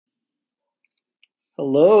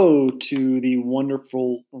Hello to the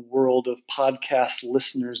wonderful world of podcast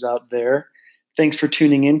listeners out there. Thanks for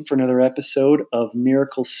tuning in for another episode of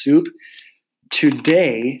Miracle Soup.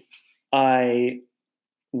 Today, I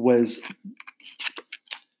was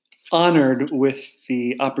honored with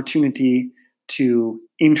the opportunity to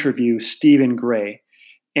interview Stephen Gray.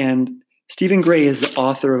 And Stephen Gray is the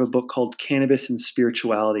author of a book called Cannabis and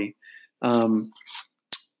Spirituality.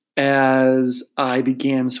 As I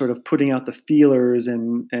began sort of putting out the feelers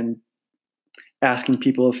and asking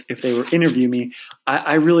people if they would interview me,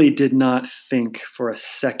 I really did not think for a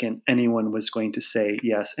second anyone was going to say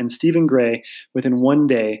yes. And Stephen Gray, within one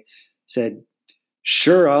day, said,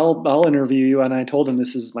 "Sure, I'll interview you." And I told him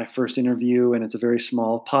this is my first interview, and it's a very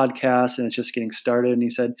small podcast, and it's just getting started. And he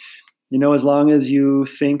said, as long as you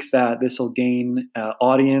think that this will gain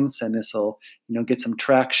audience and this will, get some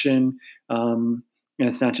traction. And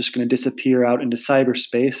it's not just going to disappear out into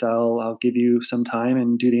cyberspace, I'll give you some time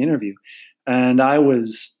and do the interview. And I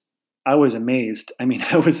was amazed. I mean,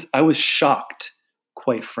 I was shocked,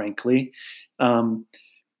 quite frankly,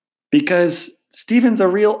 because Stephen's a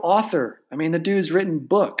real author. I mean, the dude's written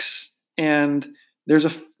books, and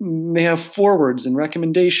they have forewords and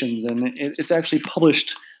recommendations, and it's actually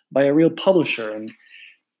published by a real publisher. And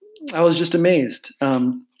I was just amazed. I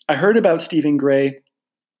heard about Stephen Gray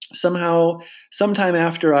sometime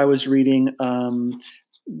after I was reading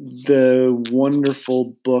the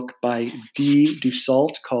wonderful book by Dee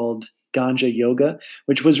Dussault called Ganja Yoga,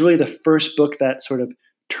 which was really the first book that sort of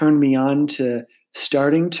turned me on to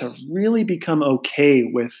starting to really become okay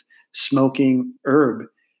with smoking herb,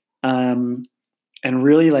 and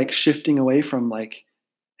really like shifting away from like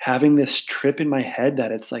having this trip in my head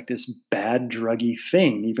that it's like this bad druggy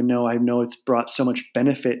thing, even though I know it's brought so much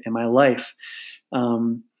benefit in my life.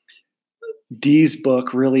 Dee's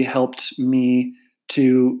book really helped me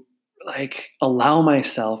to like allow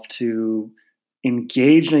myself to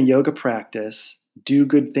engage in a yoga practice, do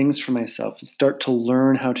good things for myself, start to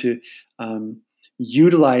learn how to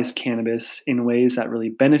utilize cannabis in ways that really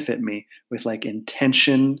benefit me with like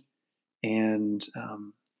intention and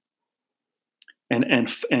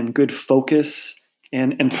good focus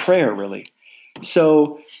and prayer, really.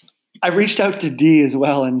 So I reached out to Dee as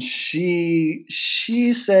well, and she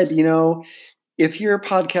said, if your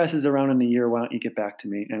podcast is around in a year, why don't you get back to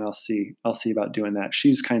me, and I'll see about doing that.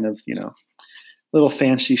 She's kind of, a little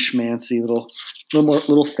fancy schmancy,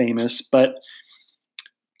 little famous, but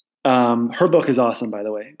her book is awesome, by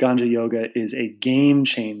the way. Ganja Yoga is a game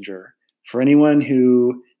changer for anyone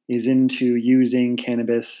who is into using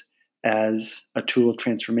cannabis as a tool of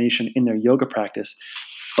transformation in their yoga practice.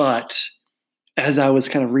 But as I was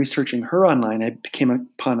kind of researching her online, I came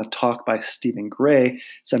upon a talk by Stephen Gray,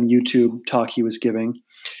 some YouTube talk he was giving.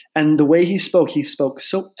 And the way he spoke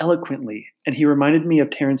so eloquently. And he reminded me of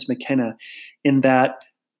Terence McKenna in that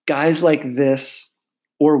guys like this,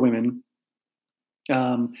 or women,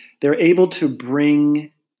 they're able to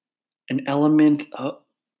bring an element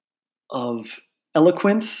of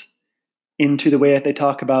eloquence into the way that they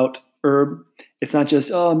talk about herb. It's not just,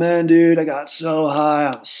 "Oh man, dude, I got so high,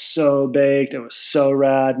 I was so baked, it was so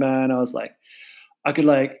rad, man. I was like, I could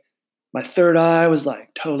like, my third eye was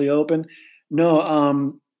like totally open."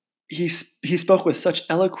 No, he spoke with such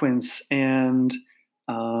eloquence and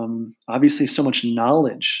obviously so much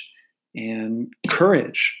knowledge and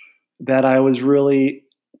courage that I was really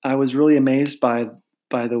amazed by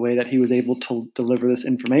the way that he was able to deliver this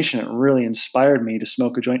information. It really inspired me to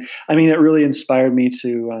smoke a joint. I mean, it really inspired me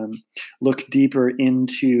to look deeper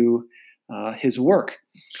into his work.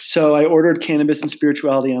 So I ordered Cannabis and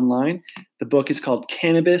Spirituality online. The book is called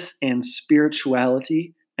Cannabis and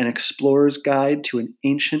Spirituality, An Explorer's Guide to an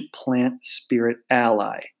Ancient Plant Spirit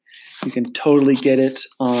Ally. You can totally get it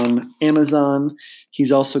on Amazon.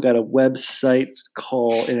 He's also got a website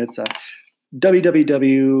and it's a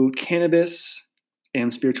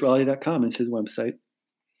www.cannabisanspirituality.com is his website.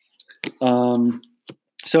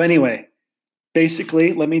 So anyway,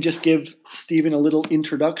 basically, let me just give Stephen a little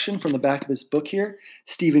introduction from the back of his book here.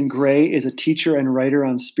 Stephen Gray is a teacher and writer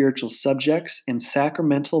on spiritual subjects and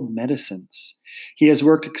sacramental medicines. He has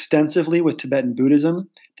worked extensively with Tibetan Buddhism,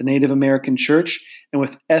 the Native American Church, and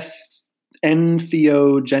with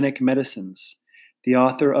entheogenic medicines. The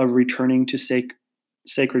author of Returning to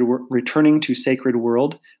Sacred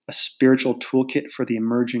World, a spiritual toolkit for the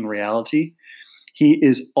emerging reality. He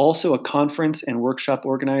is also a conference and workshop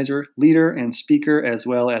organizer, leader, and speaker, as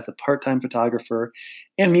well as a part-time photographer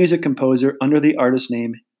and music composer under the artist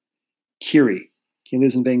name Kiri. He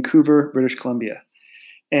lives in Vancouver, British Columbia.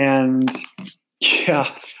 And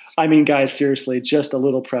yeah, I mean, guys, seriously, just a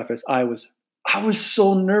little preface. I was I was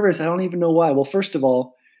so nervous. I don't even know why. Well, first of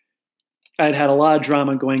all, I'd had a lot of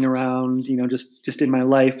drama going around, just in my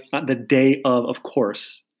life. The day of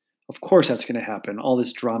course, that's going to happen. All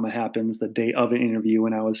this drama happens the day of an interview,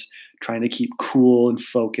 when I was trying to keep cool and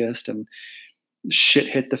focused, and shit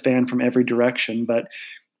hit the fan from every direction. But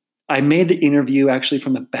I made the interview actually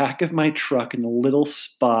from the back of my truck in a little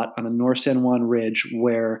spot on the North San Juan Ridge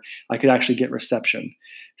where I could actually get reception.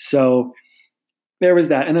 So there was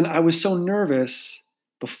that. And then I was so nervous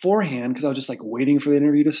beforehand because I was just like waiting for the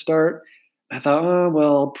interview to start. I thought, oh,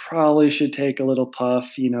 well, probably should take a little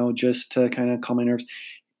puff, just to kind of calm my nerves.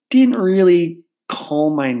 Didn't really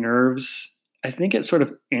calm my nerves. I think it sort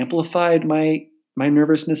of amplified my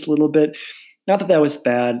nervousness a little bit. Not that that was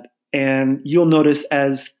bad. And you'll notice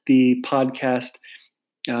as the podcast,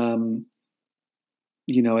 as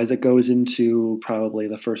it goes into probably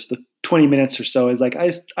the 20 minutes or so, is like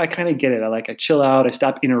I kind of get it. I chill out. I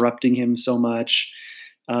stop interrupting him so much.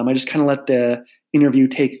 I just kind of let the interview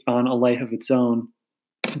take on a life of its own,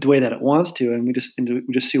 the way that it wants to, and we just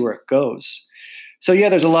see where it goes. So yeah,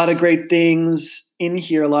 there's a lot of great things in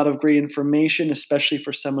here, a lot of great information, especially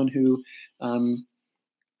for someone who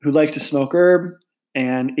likes to smoke herb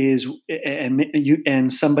and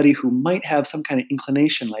and somebody who might have some kind of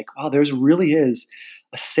inclination, like, wow, there's really is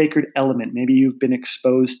a sacred element. Maybe you've been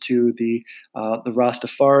exposed to the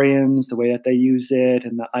Rastafarians, the way that they use it,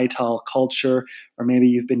 and the Ital culture, or maybe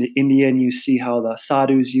you've been to India and you see how the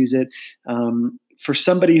sadhus use it. For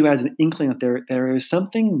somebody who has an inkling that there is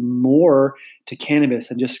something more to cannabis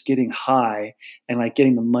than just getting high and like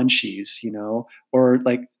getting the munchies, or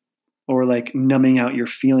like numbing out your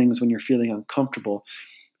feelings when you're feeling uncomfortable.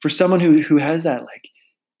 For someone who has that like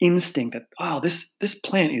instinct that, oh, this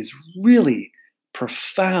plant is really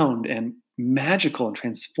profound and magical and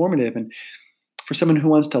transformative, and for someone who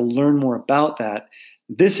wants to learn more about that,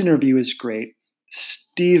 this interview is great.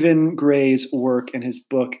 Stephen Gray's work and his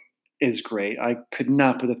book is great. I could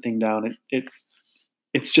not put the thing down. It's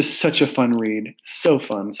just such a fun read. So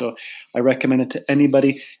fun. So I recommend it to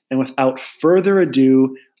anybody. And without further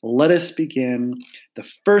ado, let us begin the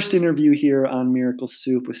first interview here on Miracle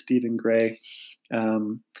Soup with Stephen Gray.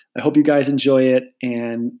 I hope you guys enjoy it,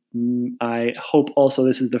 and I hope also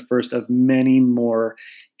this is the first of many more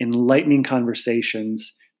enlightening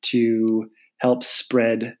conversations to help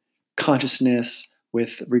spread consciousness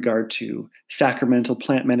with regard to sacramental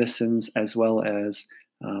plant medicines, as well as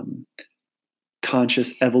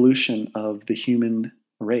conscious evolution of the human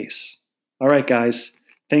race. All right, guys,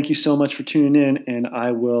 thank you so much for tuning in, and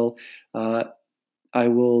I will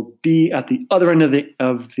be at the other end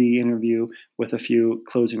of the interview with a few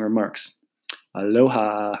closing remarks.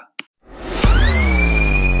 Aloha.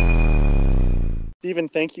 Stephen,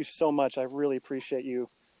 thank you so much. I really appreciate you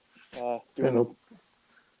doing it.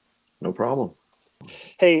 No problem.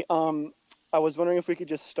 Hey, I was wondering if we could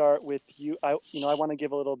just start with you. I want to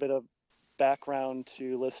give a little bit of background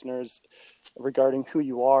to listeners regarding who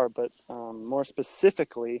you are, but more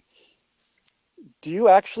specifically, do you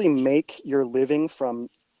actually make your living from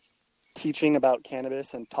teaching about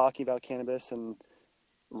cannabis and talking about cannabis and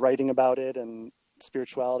writing about it and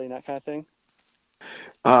spirituality and that kind of thing?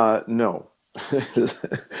 No.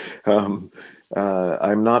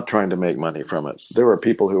 I'm not trying to make money from it. There are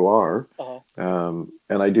people who are, and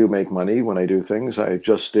I do make money when I do things. I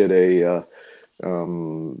just did a,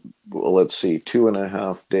 let's see,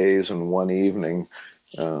 2.5 days and one evening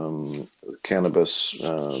cannabis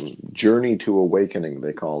journey to awakening,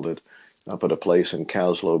 they called it, up at a place in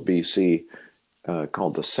Caslow, BC,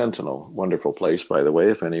 called the Sentinel. Wonderful place, by the way,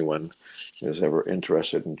 if anyone is ever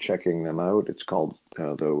interested in checking them out. It's called,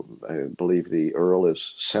 I believe the URL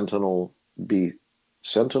is Sentinel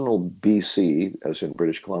BC, as in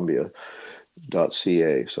British Columbia,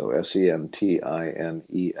 .ca. So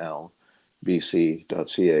SENTINEL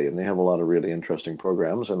BC.ca, and they have a lot of really interesting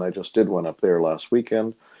programs. And I just did one up there last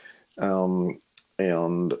weekend, and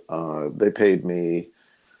they paid me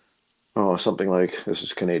something like, this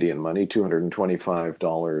is Canadian money,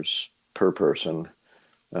 $225 per person,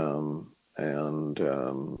 and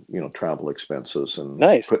travel expenses, and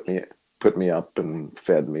Nice. put me up and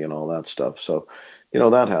fed me and all that stuff. So,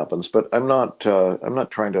 that happens. But I'm not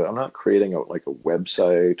creating a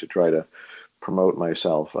website to try to promote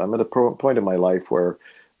myself. I'm at a point in my life where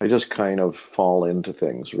I just kind of fall into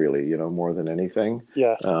things, really, more than anything.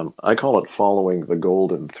 Yeah. I call it following the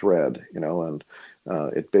golden thread, and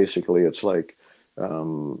it's like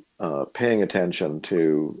paying attention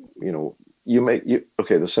to,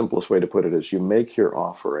 the simplest way to put it is you make your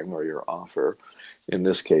offering or your offer. In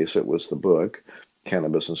this case, it was the book,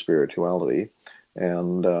 Cannabis and Spirituality.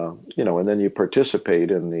 and and then you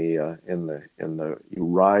participate in the you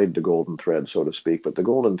ride the golden thread, so to speak. But the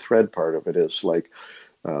golden thread part of it is like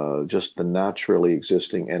just the naturally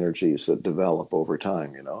existing energies that develop over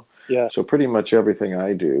time. Yeah. So pretty much everything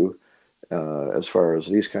I do, as far as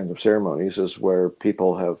these kinds of ceremonies, is where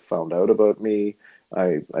people have found out about me.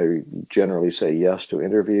 I generally say yes to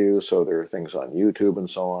interviews, so there are things on YouTube and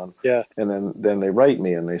so on. Yeah. And then they write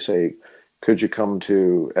me and they say, could you come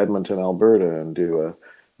to Edmonton, Alberta, and do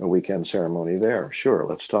a weekend ceremony there? Sure,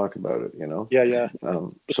 let's talk about it. Yeah. Yeah.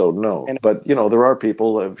 So no, And but there are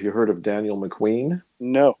people. Have you heard of Daniel McQueen?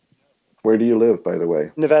 no, Where do you live, by the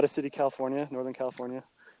way? Nevada City, California, Northern California.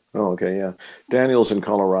 Oh, okay, yeah. Daniel's in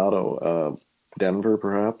Colorado, Denver,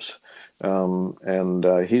 perhaps. And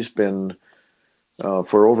he's been,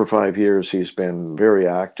 for over 5 years, he's been very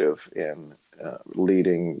active in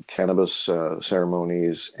leading cannabis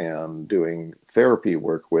ceremonies and doing therapy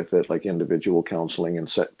work with it, like individual counseling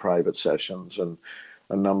and private sessions and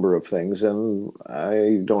a number of things. And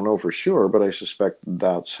I don't know for sure, but I suspect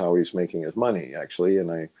that's how he's making his money, actually.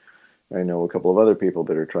 And I know a couple of other people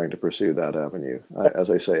that are trying to pursue that avenue.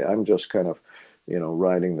 As I say, I'm just kind of,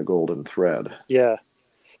 riding the golden thread. Yeah.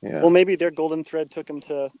 Yeah. Well, maybe their golden thread took them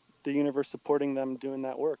to the universe supporting them doing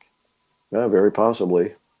that work. Yeah, very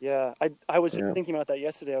possibly. Yeah, I was just Yeah. thinking about that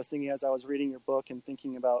yesterday. I was thinking as I was reading your book and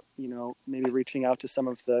thinking about, maybe reaching out to some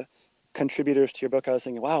of the contributors to your book. I was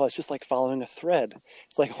thinking, wow, it's just like following a thread.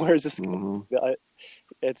 It's like, where is this Hmm. going?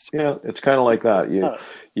 It's Yeah, it's kind of like that. You uh,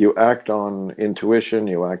 you act on intuition,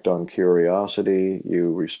 you act on curiosity,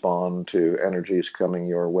 you respond to energies coming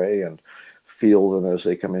your way and feel them as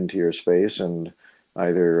they come into your space, and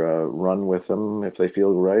either run with them if they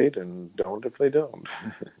feel right and don't if they don't.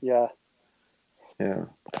 yeah. Yeah.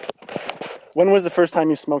 When was the first time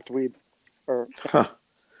you smoked weed? Or Huh.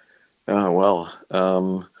 Well,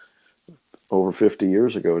 over 50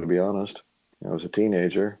 years ago, to be honest. I was a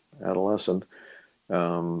teenager, adolescent.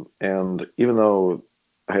 And even though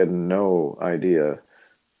I had no idea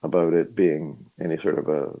about it being any sort of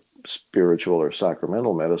a spiritual or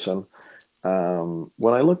sacramental medicine,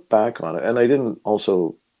 when I look back on it, and I didn't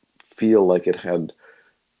also feel like it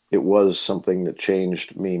was something that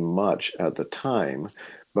changed me much at the time,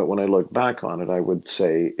 but when I look back on it, I would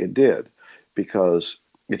say it did, because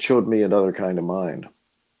it showed me another kind of mind.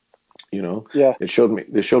 yeah, It showed me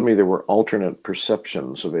there were alternate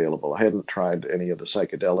perceptions available. I hadn't tried any of the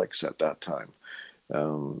psychedelics at that time.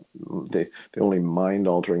 Um, the only mind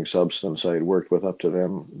altering substance I had worked with up to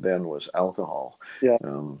then was alcohol. yeah,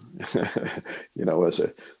 Um, as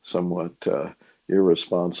a somewhat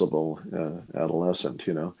irresponsible adolescent.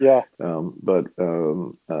 yeah, But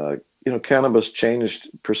cannabis changed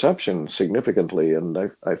perception significantly, and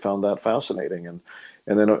I found that fascinating. And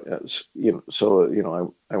then I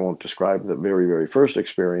won't describe the very very first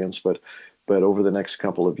experience, but over the next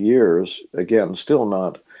couple of years, again, still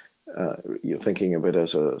not thinking of it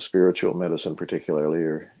as a spiritual medicine particularly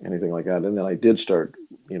or anything like that. And then I did start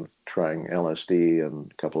trying LSD and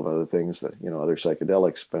a couple of other things that other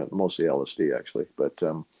psychedelics, but mostly LSD actually, but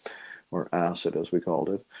or acid as we called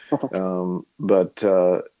it. But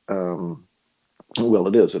well,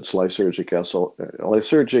 it's lysergic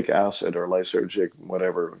acid or lysergic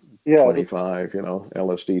whatever yeah, 25,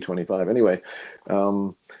 LSD 25. Anyway,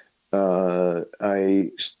 um,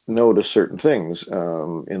 I noticed certain things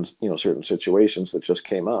in certain situations that just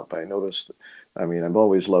came up. I noticed. I mean, I've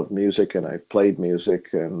always loved music, and I've played music,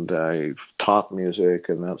 and I've taught music,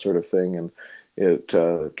 and that sort of thing. And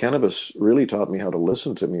cannabis really taught me how to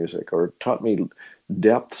listen to music, or taught me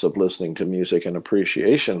depths of listening to music and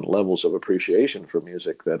levels of appreciation for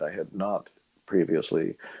music that I had not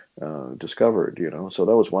previously discovered. So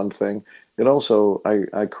that was one thing. It also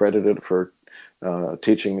I credit it for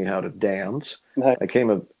teaching me how to dance. nice. I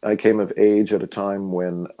came of age at a time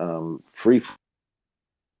when free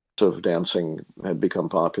of dancing had become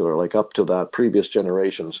popular. Like up to that, previous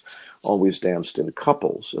generations always danced in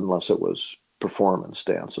couples, unless it was performance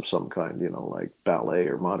dance of some kind, like ballet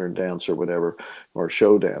or modern dance or whatever, or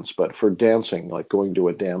show dance. But for dancing, like going to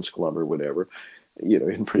a dance club or whatever,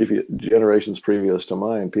 in previous generations previous to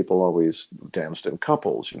mine, people always danced in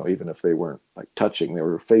couples, even if they weren't like touching, they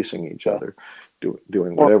were facing each Yeah. other,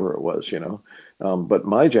 doing Well, whatever it was. But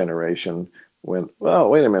my generation went, well,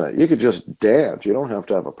 wait a minute, you could just dance. You don't have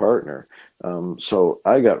to have a partner. So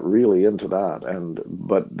I got really into that.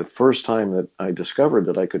 But the first time that I discovered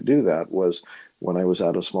that I could do that was when I was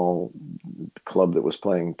at a small club that was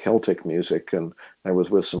playing Celtic music, and I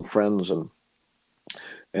was with some friends,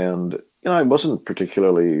 and I wasn't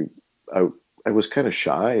particularly out. I was kind of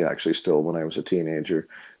shy actually still when I was a teenager,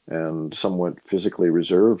 and somewhat physically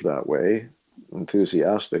reserved that way.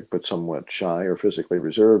 enthusiastic, but somewhat shy or physically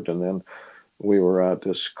reserved. And then we were at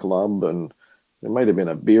this club, and there might have been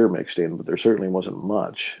a beer mixed in, but there certainly wasn't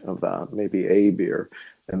much of that. Maybe a beer,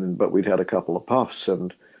 but we'd had a couple of puffs,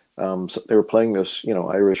 and so they were playing this,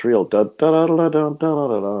 Irish reel, da da da da da da da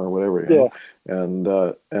da, or whatever, Yeah. and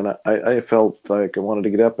I felt like I wanted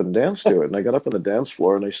to get up and dance to it, and I got up on the dance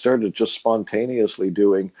floor, and I started just spontaneously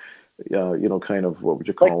doing, kind of, what would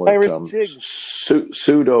you Like call it, Irish jig.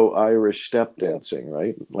 pseudo Irish step Yeah. dancing,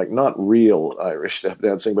 right? Like not real Irish step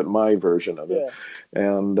dancing, but my version of it,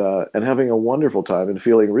 Yeah. and having a wonderful time and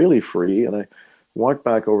feeling really free. And I walked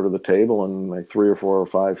back over to the table, and my three or four or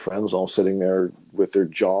five friends all sitting there with their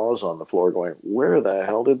jaws on the floor going, where the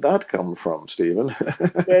hell did that come from, Stephen?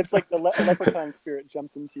 Yeah, it's like the leprechaun spirit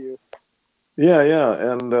jumped into you. Yeah, yeah,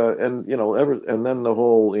 and and then the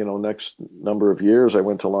whole next number of years, I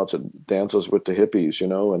went to lots of dances with the hippies,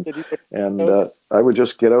 Did you go to and those? I would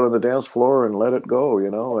just get out on the dance floor and let it go,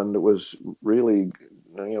 and it was really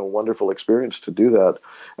wonderful experience to do that.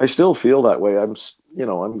 I still feel that way. I'm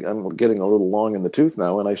getting a little long in the tooth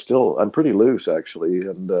now, and I'm pretty loose actually,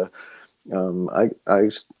 and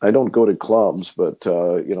I don't go to clubs, but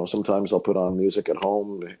sometimes I'll put on music at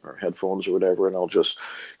home or headphones or whatever, and I'll just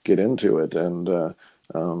get into it. And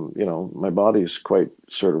my body's quite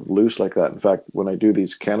sort of loose like that. In fact, when I do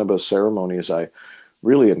these cannabis ceremonies, I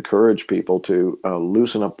really encourage people to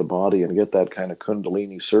loosen up the body and get that kind of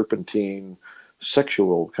Kundalini serpentine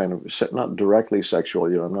sexual kind of, not directly sexual,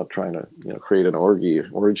 I'm not trying to create an orgy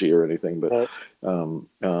or anything, but Right.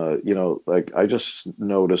 like I just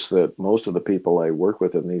noticed that most of the people I work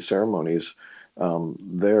with in these ceremonies,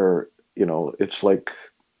 they're it's like,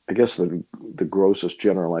 I guess the grossest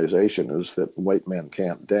generalization is that white men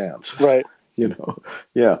can't dance. Right. you know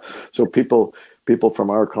yeah, so people from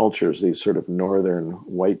our cultures, these sort of northern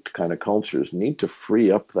white kind of cultures, need to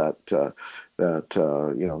free up that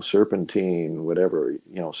serpentine, whatever,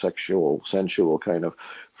 sexual, sensual kind of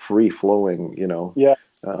free flowing, Yeah.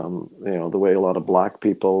 the way a lot of black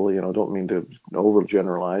people, don't mean to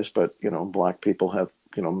overgeneralize, but black people have,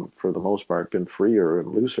 for the most part, been freer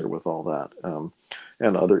and looser with all that,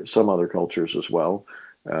 and some other cultures as well,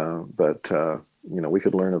 but we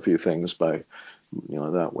could learn a few things by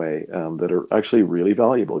that way, that are actually really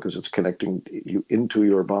valuable, because it's connecting you into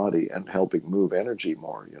your body and helping move energy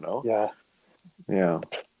more. Yeah. Yeah.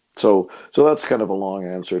 So that's kind of a long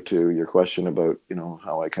answer to your question about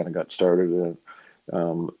how I kind of got started.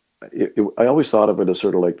 And I always thought of it as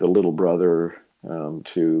sort of like the little brother,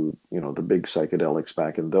 to the big psychedelics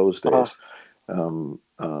back in those Uh-huh. days.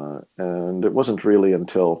 And it wasn't really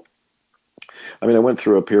until, I went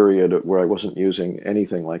through a period where I wasn't using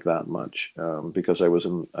anything like that much, because I was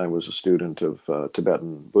a student of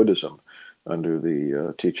Tibetan Buddhism under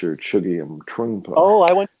the teacher Chogyam Trungpa. Oh,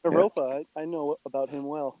 I went to Yeah, Europa. I know about him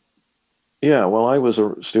well. yeah. Well, I was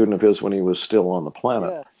a student of his when he was still on the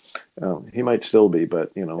planet. Yeah. He might still be,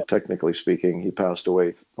 but Yeah. technically speaking, he passed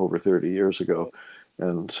away over 30 years ago, Right.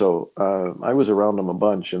 and so I was around him a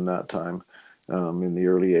bunch in that time, in the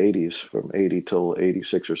early '80s, from '80 till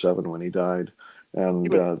 '86 or '7 when he died, He and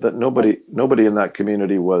was. that nobody in that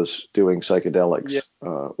community was doing Yeah. psychedelics,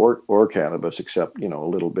 or cannabis, except a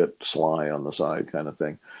little bit sly on the side kind of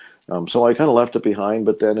thing. So I kind of left it behind,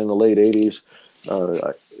 but then in the late '80s,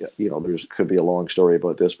 there's could be a long story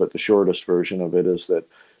about this, but the shortest version of it is that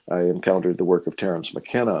I encountered the work of Terence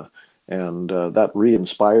McKenna, and that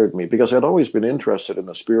re-inspired me, because I'd always been interested in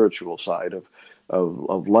the spiritual side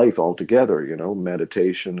of life altogether,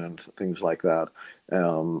 meditation and things like that.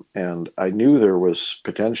 And I knew there was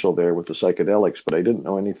potential there with the psychedelics, but I didn't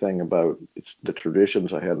know anything about the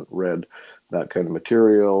traditions. I hadn't read that kind of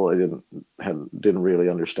material. I didn't really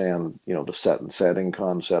understand, the set and setting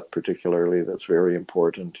concept particularly. That's very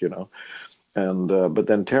important, and but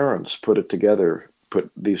then Terence put it together,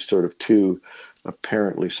 put these sort of two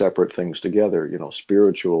apparently separate things together,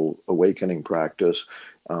 spiritual awakening practice,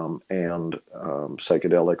 and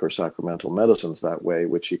psychedelic or sacramental medicines that way,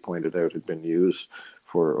 which he pointed out had been used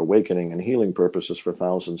for awakening and healing purposes for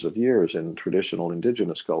thousands of years in traditional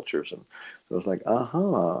indigenous cultures. And so I was like,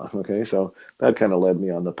 aha, okay. So that kind of led me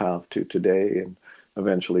on the path to today, and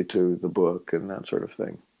eventually to the book and that sort of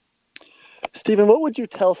thing. Stephen, what would you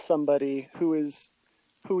tell somebody who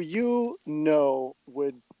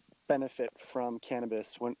would benefit from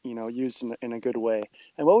cannabis when used in a good way?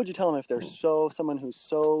 And what would you tell them if they're someone who's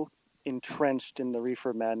so entrenched in the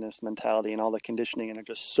reefer madness mentality and all the conditioning and are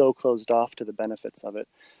just so closed off to the benefits of it?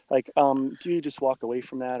 Like, do you just walk away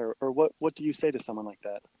from that, or what do you say to someone like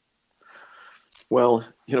that? Well,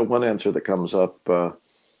 one answer that comes up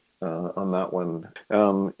on that one,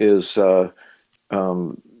 is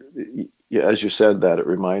um, yeah, as you said that, it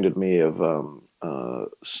reminded me of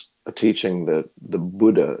a teaching that the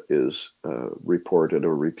Buddha is reported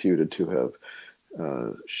or reputed to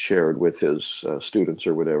have shared with his students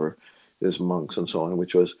or whatever, his monks and so on,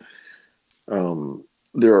 which was um,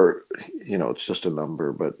 there are, it's just a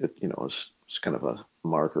number, but it's kind of a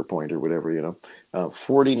marker point or whatever,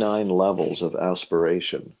 49 levels of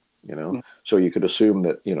aspiration, Mm. so you could assume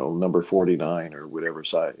that, number 49 or whatever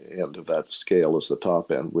side end of that scale is the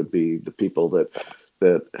top end would be the people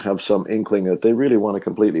that have some inkling that they really want to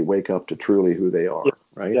completely wake up to truly who they Yeah, are,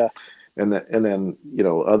 right? yeah, And then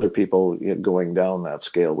other people going down that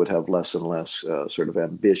scale would have less and less sort of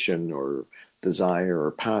ambition or desire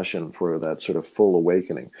or passion for that sort of full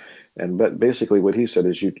awakening. And but basically what he said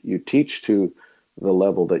is you teach to the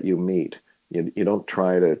level that you meet. You don't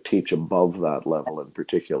try to teach above that level in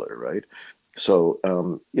particular, right? So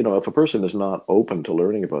if a person is not open to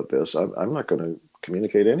learning about this, I'm not going to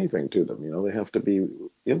communicate anything to them. They have to be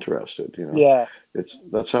interested. yeah.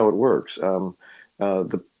 That's how it works.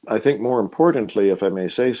 I think more importantly, if I may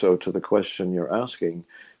say so, to the question you're asking,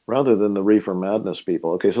 rather than the reefer madness people.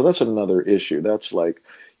 Okay, so that's another issue. That's like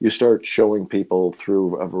you start showing people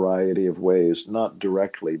through a variety of ways, not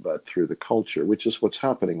directly, but through the culture, which is what's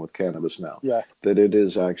happening with cannabis now, Yeah. that it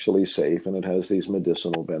is actually safe and it has these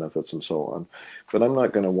medicinal benefits and so on. But I'm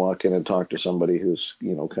not going to walk in and talk to somebody who's,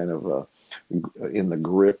 kind of in the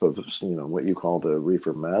grip of, what you call the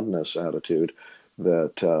reefer madness attitude,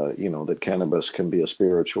 that that cannabis can be a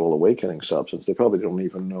spiritual awakening substance. They probably don't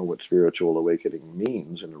even know what spiritual awakening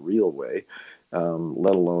means in a real way,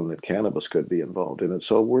 let alone that cannabis could be involved in it.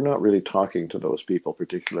 So we're not really talking to those people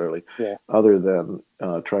particularly, Yeah. other than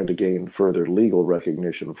trying to gain further legal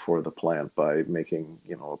recognition for the plant by making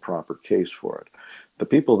a proper case for it. The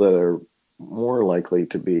people that are more likely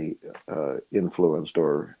to be influenced,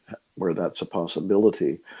 or where that's a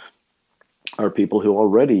possibility, are people who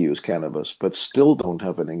already use cannabis but still don't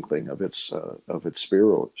have an inkling of its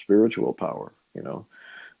spiritual power,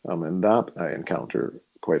 and that I encounter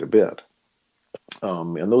quite a bit.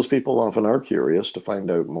 And those people often are curious to find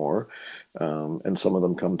out more, and some of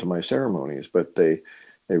them come to my ceremonies, but they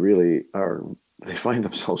really are. They find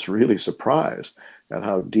themselves really surprised at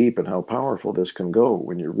how deep and how powerful this can go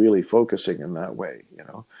when you're really focusing in that way.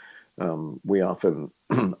 We often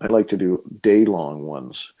I like to do day long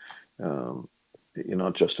ones. Um,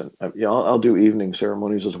 not just I'll do evening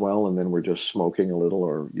ceremonies as well, and then we're just smoking a little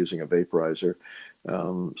or using a vaporizer.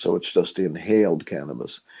 So it's just inhaled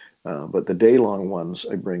cannabis. But the day long ones,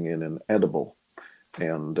 I bring in an edible,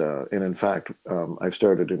 and in fact, I've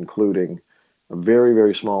started including a very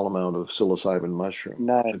very small amount of psilocybin mushroom,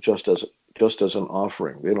 Nice. just as an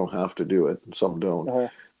offering. They don't have to do it, and some don't. Uh,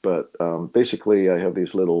 But basically, I have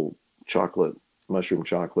these little chocolate mushroom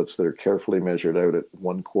chocolates that are carefully measured out at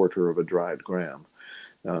 1/4 of a dried gram,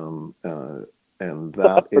 um, uh, and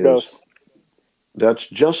Microdose. that's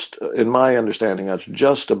just, in my understanding, that's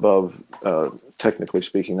just above, technically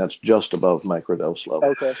speaking, that's just above microdose level.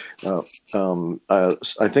 Okay. Uh,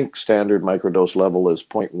 I think standard microdose level is zero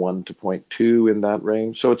point 0.1 to zero point 0.2 in that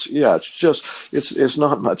range. So it's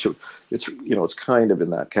not much of, it's kind of in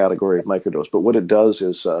that category of microdose. But what it does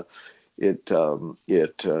is it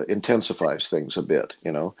intensifies things a bit.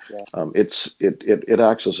 Yeah. It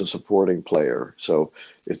acts as a supporting player. So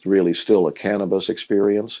it's really still a cannabis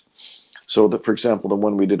experience. So that, for example, the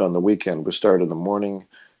one we did on the weekend, we started in the morning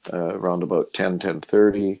around about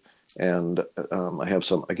 10:30, and I have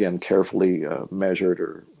some, again, carefully measured,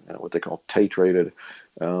 or what they call titrated,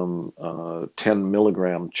 10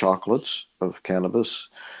 milligram chocolates of cannabis,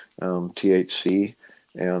 THC,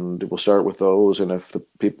 and we'll start with those. And if the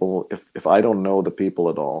people, if I don't know the people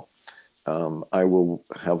at all, I will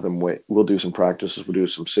have them wait. We'll do some practices. We'll do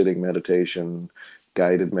some sitting meditation,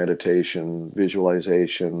 guided meditation,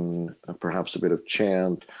 visualization, perhaps a bit of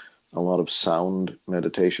chant, a lot of sound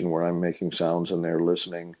meditation where I'm making sounds and they're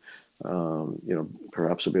listening.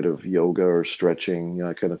 Perhaps a bit of yoga or stretching,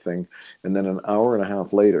 that kind of thing. And then an hour and a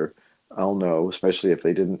half later, I'll know, especially if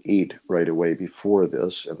they didn't eat right away before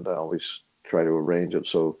this, and I always try to arrange it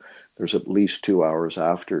so there's at least 2 hours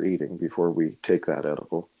after eating before we take that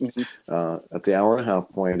edible. Hmm. At the hour and a half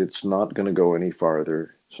point, it's not going to go any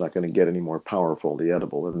farther. It's not going to get any more powerful, the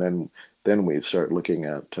edible. And then we start looking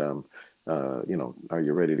at, are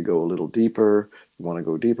you ready to go a little deeper? You want to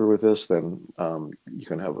go deeper with this? Then you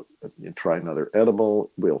can try another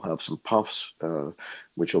edible. We'll have some puffs,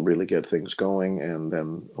 which will really get things going, and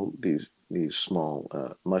then these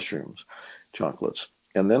small mushrooms, chocolates.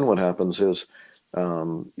 And then what happens is,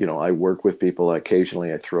 I work with people.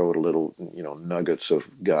 Occasionally, I throw out a little, nuggets of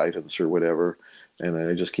guidance or whatever, and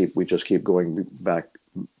we just keep going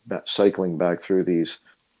cycling back through these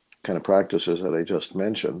kind of practices that I just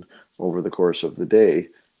mentioned over the course of the day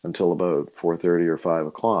until about 4:30 or 5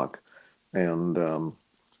 o'clock, and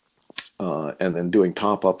and then doing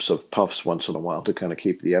top ups of puffs once in a while to kind of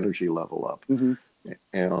keep the energy level up. Hmm.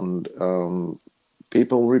 And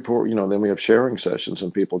people report, then we have sharing sessions,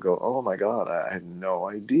 and people go, "Oh my God, I had no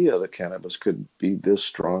idea that cannabis could be this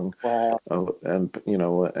strong, Wow.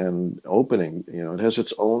 and opening. It has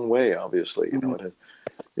its own way. Obviously, Hmm.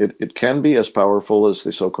 it can be as powerful as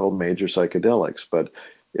the so-called major psychedelics, but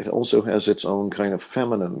it also has its own kind of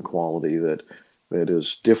feminine quality that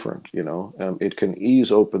is different. It can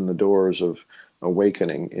ease open the doors of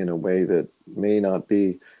awakening in a way that may not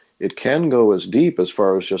be. It can go as deep as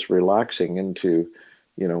far as just relaxing into,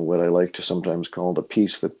 what I like to sometimes call the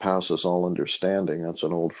peace that passes all understanding. That's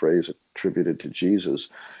an old phrase attributed to Jesus.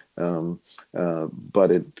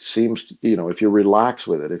 But it seems, if you relax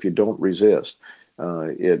with it, if you don't resist,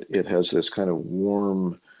 it has this kind of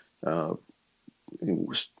warm, uh,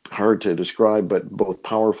 hard to describe, but both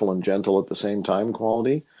powerful and gentle at the same time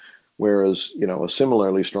quality. Whereas, a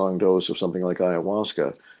similarly strong dose of something like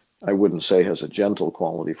ayahuasca, I wouldn't say has a gentle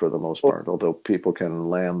quality for the most Well, part, although people can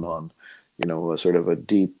land on, a sort of a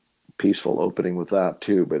deep, peaceful opening with that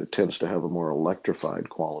too, but it tends to have a more electrified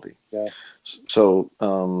quality. yeah. So,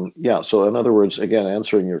 yeah, so in other words, again,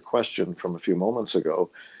 answering your question from a few moments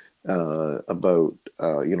ago, about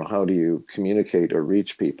how do you communicate or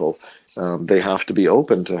reach people, they have to be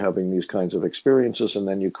open to having these kinds of experiences, and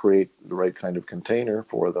then you create the right kind of container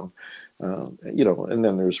for them. And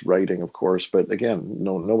then there's writing, of course, but again,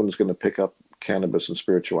 no one's going to pick up cannabis and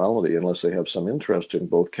spirituality unless they have some interest in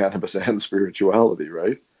both cannabis and spirituality,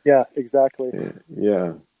 right? Yeah, exactly.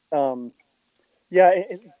 Yeah. Um, yeah,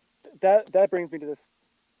 that brings me to this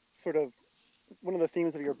sort of one of the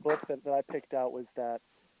themes of your book that I picked out was that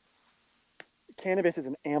cannabis is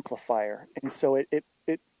an amplifier, and so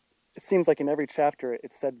it seems like in every chapter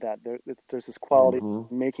it said that there's this quality Mm-hmm.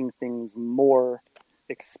 of making things more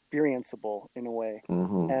experienceable in a way,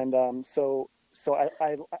 Mm-hmm. and so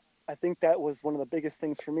I think that was one of the biggest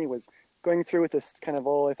things for me was going through with this kind of,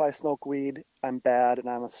 oh, if I smoke weed I'm bad and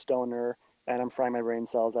I'm a stoner and I'm frying my brain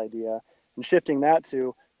cells idea, and shifting that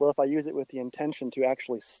to, well, if I use it with the intention to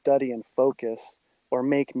actually study and focus or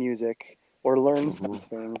make music or learn Mm-hmm.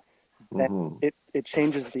 something, then Mm-hmm. it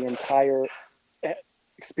changes the entire eh,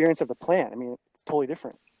 experience of the plant. I mean, it's totally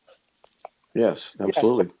different. Yes, Yeah. So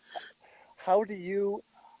absolutely. how do you,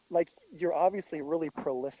 like, you're obviously really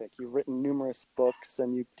prolific. You've written numerous books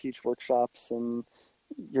and you teach workshops and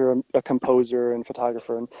you're a composer and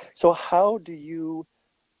photographer. And so how do you,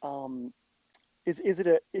 um, is it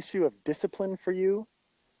an issue of discipline for you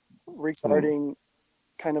Hmm. regarding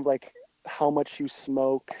kind of like how much you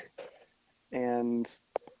smoke and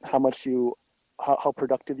how much you, how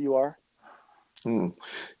productive you are? Hmm.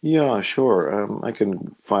 Yeah, sure. I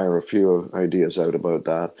can fire a few ideas out about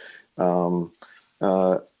that. Um,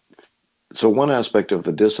 uh, so one aspect of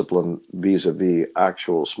the discipline vis-a-vis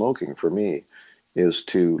actual smoking for me is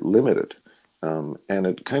to limit it. And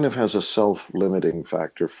it kind of has a self-limiting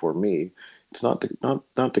factor for me. It's not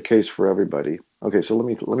the case for everybody. Okay, so let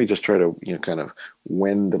me just try to, kind of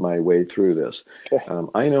wend my way through this. Okay.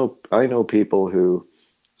 I know people who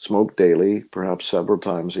smoke daily, perhaps several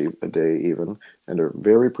times a day even, and are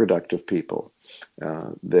very productive people.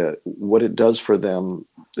 That what it does for them,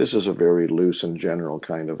 this is a very loose and general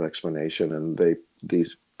kind of explanation, and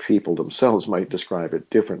these people themselves might describe it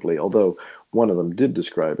differently, although one of them did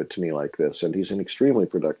describe it to me like this, and he's an extremely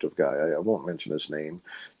productive guy. I won't mention his name,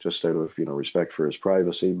 just out of respect for his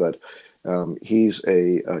privacy, but he's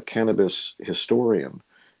a cannabis historian,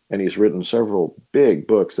 and he's written several big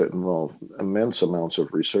books that involve immense amounts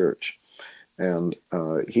of research. And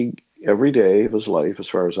he every day of his life, as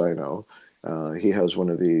far as I know, he has one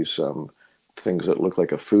of these things that look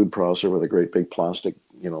like a food processor with a great big plastic,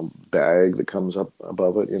 bag that comes up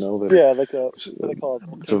above it. That Yeah, like a, what do they call it?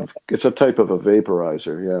 Volcano. it's a type of a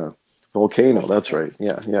vaporizer. Yeah, volcano. That's right.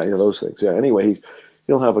 Yeah, yeah, yeah. Those things. Yeah. Anyway,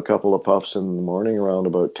 he'll have a couple of puffs in the morning around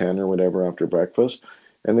about 10 or whatever after breakfast,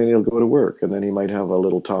 and then he'll go to work, and then he might have a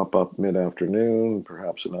little top up mid afternoon,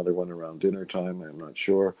 perhaps another one around dinner time. I'm not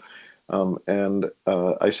sure. And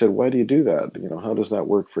I said, "Why do you do that? How does that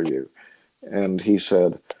work for you?" And he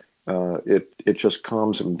said, "It just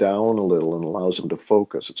calms him down a little and allows him to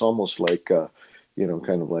focus. It's almost like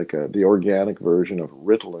kind of like the organic version of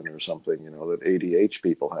Ritalin or something, that ADH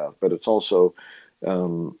people have. But it's also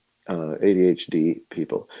um, ADHD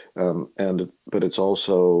people, but it's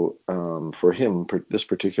also for him, this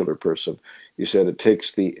particular person. He said it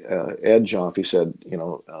takes the edge off. He said,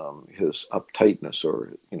 his uptightness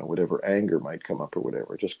or whatever anger might come up or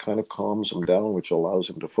whatever, it just kind of calms him down, which allows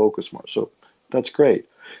him to focus more. So that's great.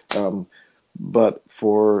 Um, but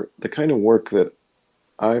for the kind of work that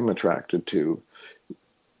I'm attracted to,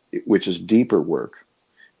 which is deeper work,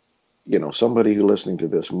 somebody who listening to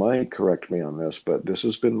this might correct me on this, but this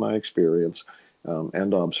has been my experience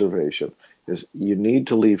and observation, is you need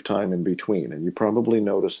to leave time in between. And you probably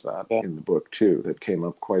noticed that Yeah. in the book too, that came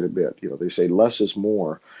up quite a bit. They say less is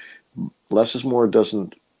more. Less is more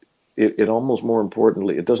doesn't, it almost more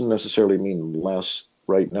importantly, it doesn't necessarily mean less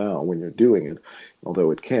right now when you're doing it,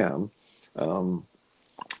 although it can. Um,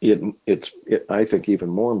 I think, even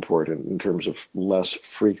more important in terms of less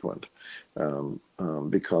frequent,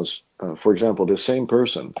 because, for example, this same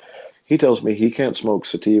person, he tells me he can't smoke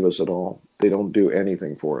sativas at all. They don't do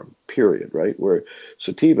anything for him, period, right? Where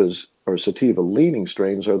sativas or sativa leaning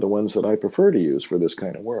strains are the ones that I prefer to use for this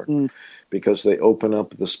kind of work Mm. because they open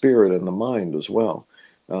up the spirit and the mind as well.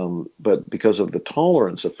 But because of the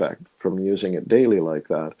tolerance effect from using it daily like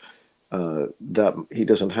that, that he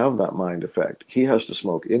doesn't have that mind effect. He has to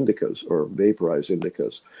smoke indicas or vaporize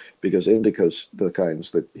indicas because indicas, the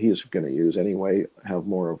kinds that he's going to use anyway, have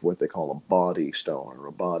more of what they call a body stone or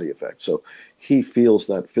a body effect. So he feels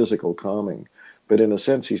that physical calming, but in a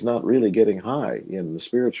sense, he's not really getting high in the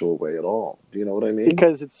spiritual way at all. Do you know what I mean?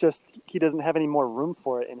 Because it's just he doesn't have any more room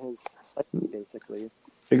for it in his psyche, basically.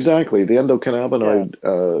 Exactly. The Yeah.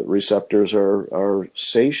 endocannabinoid receptors are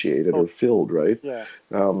satiated Oh, or filled, right? yeah.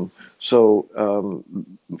 So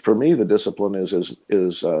for me, the discipline is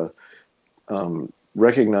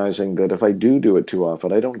recognizing that if I do it too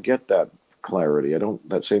often, I don't get that clarity. I don't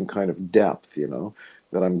that same kind of depth,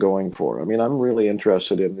 that I'm going for. I mean, I'm really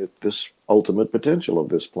interested in this ultimate potential of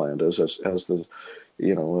this plant as the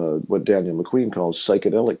what Daniel McQueen calls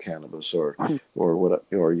psychedelic cannabis, or what,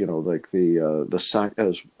 or like the sac,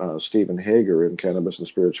 as Stephen Hager in Cannabis and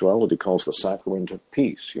Spirituality calls the sacrament of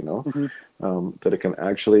peace. Mm-hmm. That it can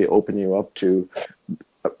actually open you up to.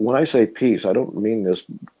 When I say peace, I don't mean this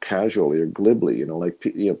casually or glibly. Like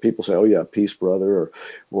people say, "Oh yeah, peace, brother,"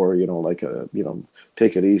 or like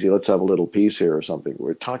take it easy. Let's have a little peace here or something.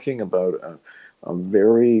 We're talking about a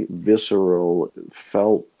very visceral,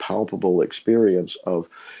 felt, palpable experience of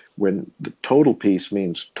when the total peace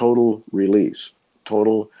means total release,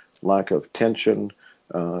 total lack of tension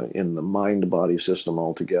in the mind-body system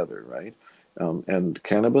altogether, right? And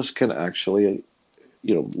cannabis can actually,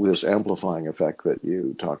 this amplifying effect that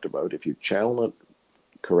you talked about, if you channel it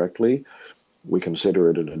correctly, we consider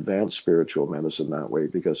it an advanced spiritual medicine that way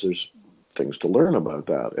because there's things to learn about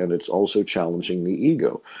that. And it's also challenging the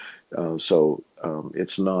ego. So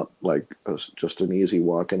it's not like just an easy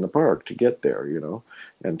walk in the park to get there,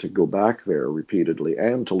 and to go back there repeatedly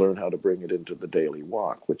and to learn how to bring it into the daily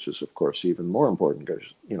walk, which is, of course, even more important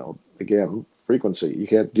because, again, frequency. You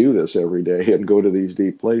can't do this every day and go to these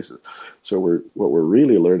deep places. So what we're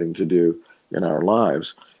really learning to do in our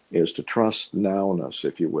lives is to trust nowness,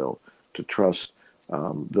 if you will, to trust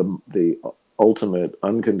the ultimate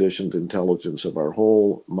unconditioned intelligence of our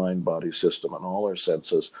whole mind-body system and all our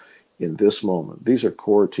senses in this moment. These are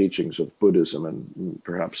core teachings of Buddhism and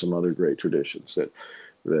perhaps some other great traditions that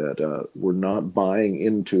we're not buying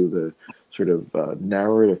into the sort of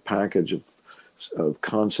narrative package of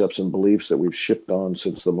concepts and beliefs that we've shipped on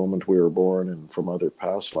since the moment we were born and from other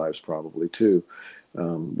past lives probably too,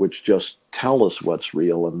 which just tell us what's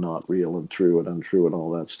real and not real and true and untrue and all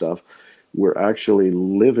that stuff. We're actually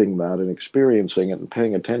living that and experiencing it and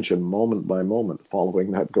paying attention moment by moment,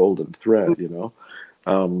 following that golden thread.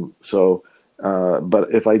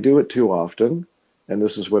 But if I do it too often, and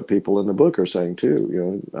this is what people in the book are saying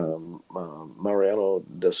too, Mariano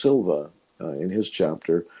da Silva, in his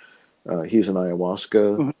chapter, he's an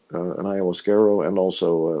Mm-hmm. an ayahuasquero, and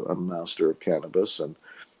also a master of cannabis. And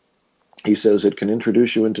he says it can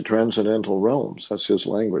introduce you into transcendental realms. That's his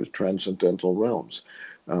language, transcendental realms.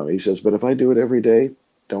 He says, but if I do it every day,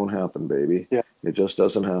 don't happen, baby. Yeah. It just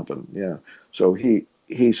doesn't happen. Yeah. So he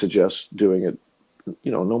suggests doing it,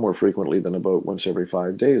 no more frequently than about once every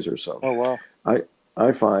 5 days or so. Oh, wow. I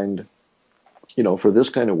I find, for this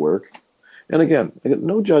kind of work, and again,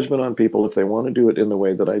 no judgment on people if they want to do it in the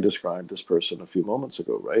way that I described this person a few moments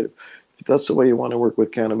ago, right? If that's the way you want to work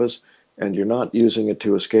with cannabis and you're not using it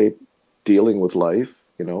to escape dealing with life,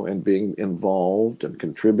 and being involved and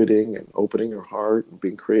contributing and opening your heart and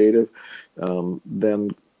being creative,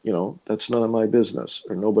 then, that's none of my business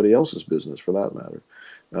or nobody else's business for that matter.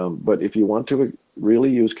 But if you want to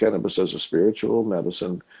really use cannabis as a spiritual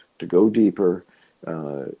medicine to go deeper,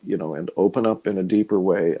 and open up in a deeper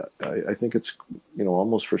way. I think it's,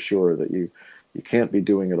 almost for sure that you can't be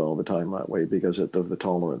doing it all the time that way because of the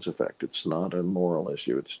tolerance effect. It's not a moral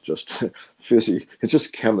issue. It's just it's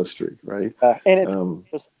just chemistry, right? And it's Um,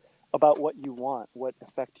 just about what you want, what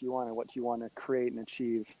effect you want, and what you want to create and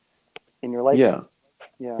achieve in your life. yeah,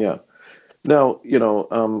 Yeah. yeah. Now,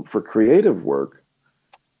 for creative work,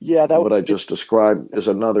 Yeah, that what I just described is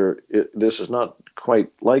this is not quite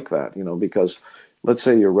like that, because let's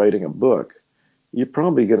say you're writing a book, you're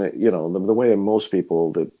probably going to, the way most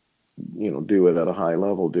people that, do it at a high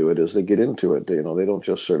level do it is they get into it. They don't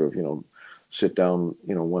just sort of, sit down,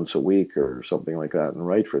 once a week or something like that and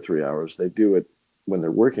write for 3 hours. They do it when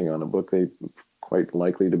they're working on a book. They quite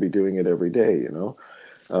likely to be doing it every day,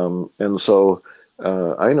 and so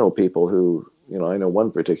I know people who, I know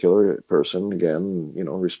one particular person, again,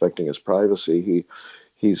 respecting his privacy,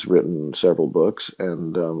 he's written several books,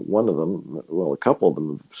 and one of them, well, a couple of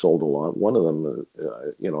them have sold a lot. One of them,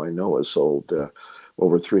 I know has sold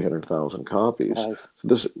over 300,000 copies. nice.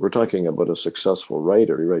 So we're talking about a successful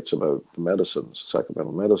writer. He writes about the medicines,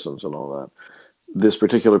 sacramental medicines, and all that. This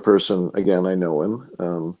particular person, again, I know him,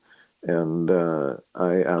 and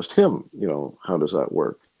I asked him, how does that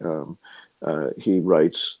work? He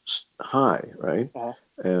writes high, right? Uh,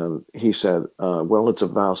 And he said, well, it's a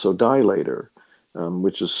vasodilator,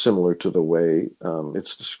 which is similar to the way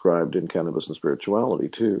it's described in Cannabis and Spirituality,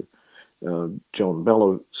 too. Joan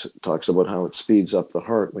Bellow talks about how it speeds up the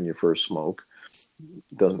heart when you first smoke.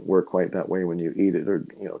 It doesn't work quite that way when you eat it or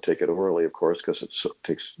take it orally, of course, because it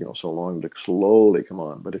takes so long to slowly come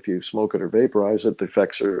on. But if you smoke it or vaporize it, the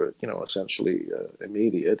effects are essentially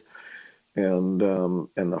immediate, and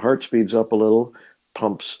the heart speeds up a little,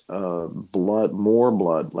 pumps more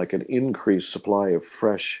blood, like an increased supply of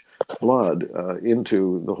fresh blood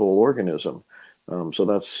into the whole organism. So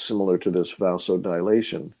that's similar to this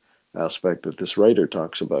vasodilation aspect that this writer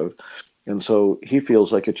talks about. And so he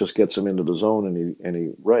feels like it just gets him into the zone, and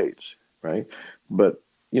he writes, right? But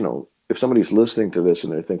if somebody's listening to this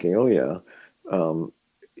and they're thinking, oh yeah, um,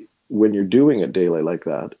 when you're doing it daily like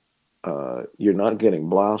that, you're not getting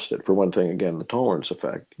blasted. For one thing, again, the tolerance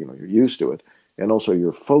effect, you're used to it. And also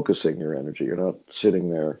you're focusing your energy. You're not sitting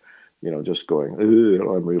there, just going,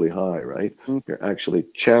 I'm really high, right? mm, You're actually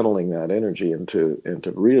channeling that energy into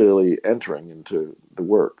really entering into the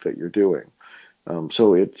work that you're doing.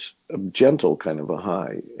 So it's a gentle kind of a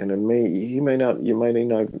high. And you might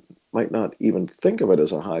not even think of it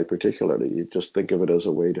as a high particularly. You just think of it as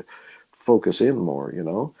a way to focus in more,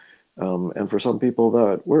 and for some people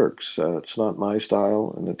that works. It's not my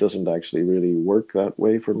style, and it doesn't actually really work that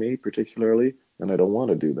way for me particularly, and I don't want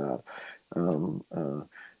to do that. Um, uh,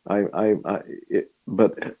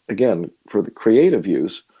 but again, for the creative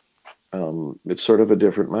use, it's sort of a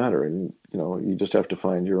different matter, and you just have to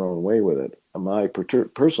find your own way with it. My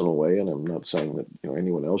personal way, and I'm not saying that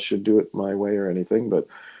anyone else should do it my way or anything, but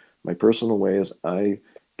my personal way is I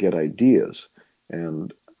get ideas,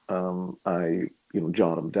 and I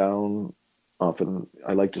jot them down. Often,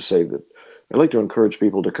 I like to say that I like to encourage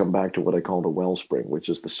people to come back to what I call the wellspring, which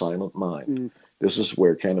is the silent mind. mm, This is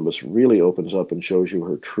where cannabis really opens up and shows you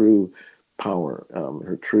her true power,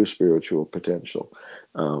 her true spiritual potential.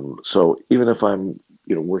 So even if I'm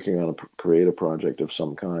working on a creative project of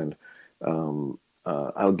some kind,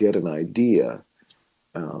 I'll get an idea,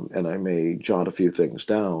 and I may jot a few things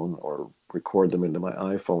down or record them into my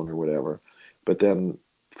iPhone or whatever. But then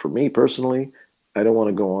for me personally, I don't want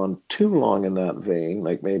to go on too long in that vein,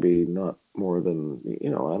 like maybe not more than, I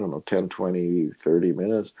don't know, 10, 20, 30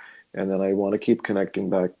 minutes. And then I want to keep connecting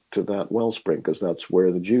back to that wellspring because that's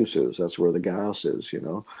where the juice is, that's where the gas is,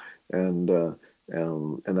 and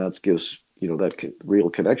that gives that real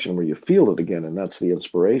connection where you feel it again, and that's the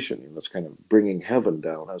inspiration. That's kind of bringing heaven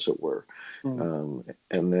down, as it were, mm.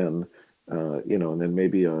 and then and then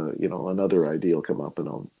maybe another idea will come up, and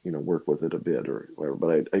I'll work with it a bit or whatever.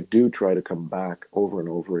 But I do try to come back over and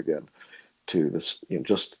over again to this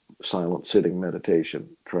just silent sitting meditation,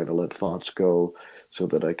 trying to let thoughts go so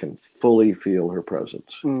that I can fully feel her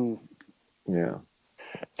presence. Mm. Yeah.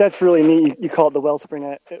 That's really neat. You call it the wellspring.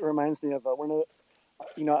 It reminds me of one of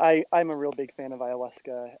I'm a real big fan of ayahuasca,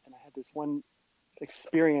 and I had this one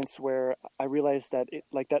experience where I realized that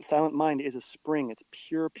like that silent mind is a spring. It's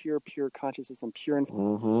pure, pure, pure consciousness and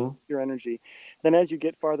Mm-hmm. pure energy. Then as you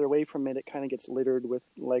get farther away from it, it kind of gets littered with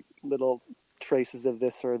like little traces of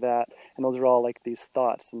this or that, and those are all like these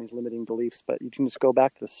thoughts and these limiting beliefs. But you can just go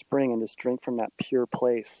back to the spring and just drink from that pure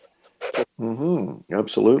place. Mm-hmm.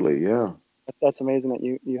 Absolutely. Yeah. That's amazing that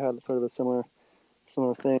you had sort of a similar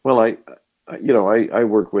thing. Well, I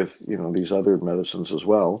work with, these other medicines as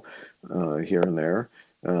well, here and there,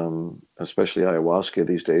 especially ayahuasca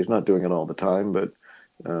these days. Not doing it all the time, but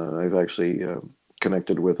I've actually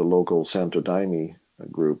connected with a local Santo Daime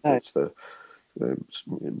group. Nice. That's the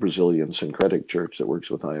Brazilian syncretic church that works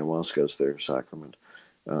with ayahuasca as their sacrament.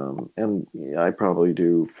 And yeah, I probably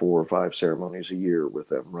do 4 or 5 ceremonies a year with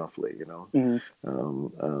them, roughly. Hmm.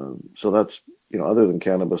 So that's, other than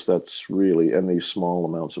cannabis, that's really, and these small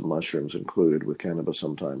amounts of mushrooms included with cannabis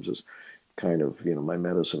sometimes is kind of, my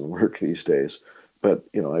medicine work these days. But,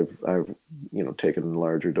 I've taken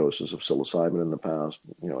larger doses of psilocybin in the past,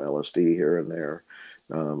 LSD here and there.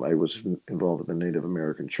 I was involved in the Native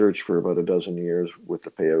American church for about a dozen years with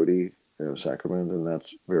the peyote sacrament, and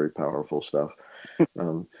that's very powerful stuff.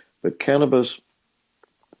 Um, but cannabis,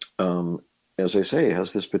 um, as I say,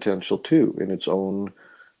 has this potential too in its own,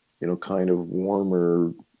 kind of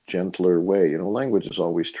warmer, gentler way. Language is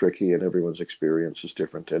always tricky and everyone's experience is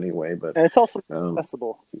different anyway, but And it's also um,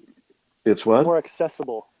 accessible, it's what? more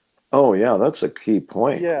accessible. Oh, yeah, that's a key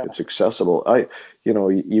point. Yeah, It's accessible.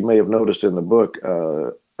 You may have noticed in the book,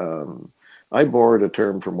 I borrowed a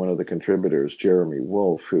term from one of the contributors, Jeremy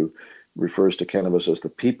Wolf, who refers to cannabis as the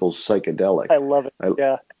people's psychedelic. I love it. I,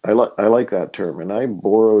 Yeah, I like that term, and I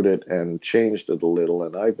borrowed it and changed it a little,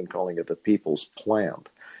 and I've been calling it the people's plant.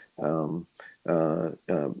 Um,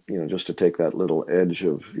 just to take that little edge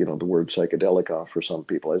of, the word psychedelic off for some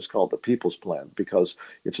people. I just call it the people's plant because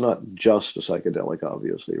it's not just a psychedelic,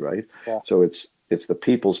 obviously, right? yeah, So it's the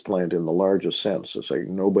people's plant in the largest sense. It's like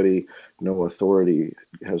nobody, no authority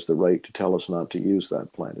has the right to tell us not to use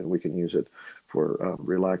that plant, and we can use it for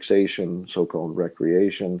relaxation, so-called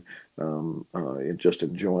recreation, just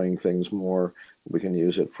enjoying things more. We can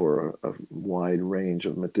use it for a wide range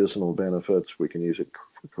of medicinal benefits. We can use it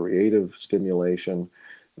for creative stimulation,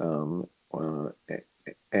 um, uh,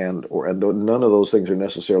 and though none of those things are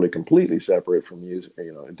necessarily completely separate from using,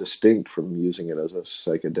 distinct from using it as a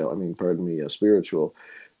psychedelic. I mean, pardon me, a spiritual,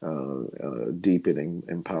 deepening,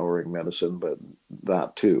 empowering medicine, but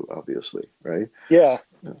that too, obviously, right? yeah.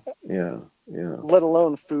 Yeah, yeah. Let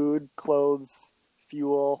alone food, clothes,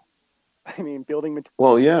 fuel. I mean, building materials.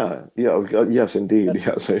 Well, yeah, yeah, yes, indeed,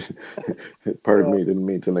 yes. Pardon Yeah, me, didn't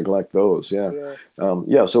mean to neglect those. Yeah, yeah.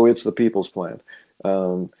 yeah. So it's the people's plant.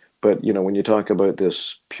 But when you talk about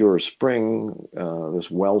this pure spring,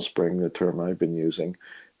 this wellspring, the term I've been using,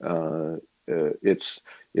 uh, it's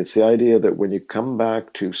the idea that when you come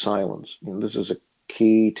back to silence, this is a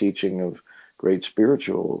key teaching of great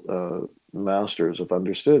spiritual masters have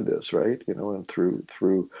understood this, right? And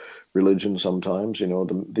through religion sometimes,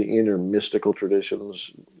 the inner mystical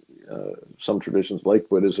traditions, some traditions like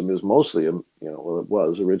Buddhism is mostly, well, it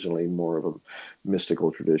was originally more of a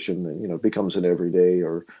mystical tradition, and it becomes an everyday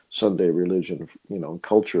or Sunday religion,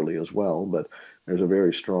 culturally as well. But there's a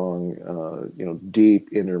very strong, deep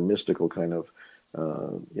inner mystical kind of,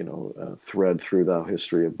 thread through the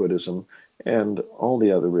history of Buddhism, and all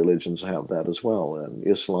the other religions have that as well. And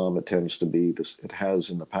Islam, it tends to be this. It has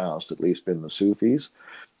in the past, at least, been the Sufis,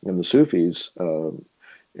 and the Sufis.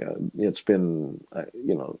 Yeah, it's been,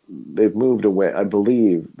 they've moved away. I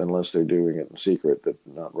believe, unless they're doing it in secret, that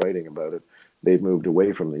not writing about it, they've moved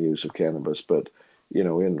away from the use of cannabis. But,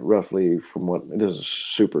 in roughly from what, this is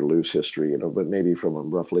super loose history, but maybe from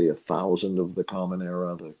roughly 1,000 of the Common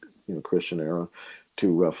Era, the, Christian era,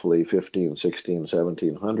 to roughly 15, 16,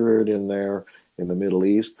 1700 in there in the Middle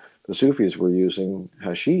East, the Sufis were using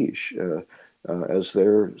hashish as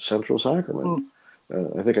their central sacrament.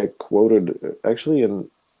 Mm. I think I quoted actually in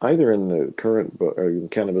either in the current book, or in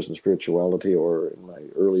Cannabis and Spirituality, or in my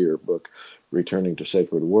earlier book, Returning to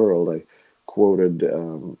Sacred World, I quoted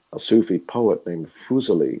a Sufi poet named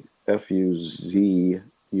Fuzuli, Fuzuli,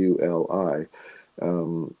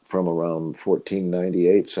 from around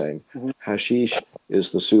 1498, saying, Mhm. Hashish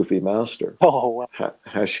is the Sufi master. Oh, wow.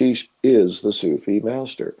 Hashish is the Sufi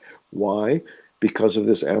master. Why? Because of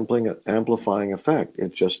this amplifying effect.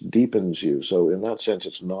 It just deepens you. So, in that sense,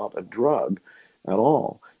 it's not a drug at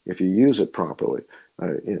all if you use it properly,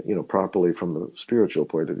 properly from the spiritual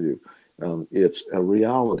point of view. It's a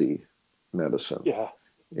reality medicine. Yeah.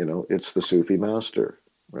 It's the Sufi master,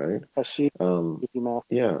 right? Hashi, Um, Mouth.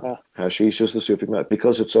 yeah, Yeah. hashish is the Sufi master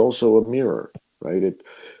because it's also a mirror, right?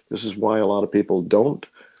 This is why a lot of people don't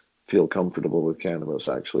feel comfortable with cannabis,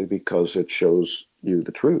 actually, because it shows you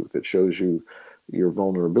the truth. It shows you your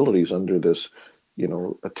vulnerabilities under this,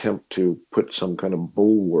 attempt to put some kind of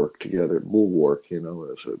bulwark,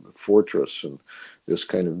 as a fortress and this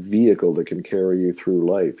kind of vehicle that can carry you through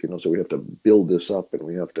life, So we have to build this up and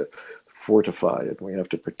we have to fortify it and we have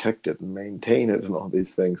to protect it and maintain it and all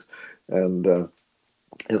these things. And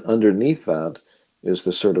And underneath that is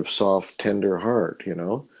this sort of soft, tender heart,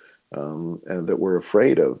 and that we're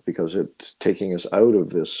afraid of because it's taking us out of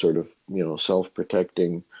this sort of,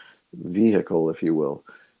 self-protecting vehicle, if you will.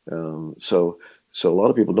 So, so a lot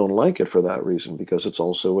of people don't like it for that reason because it's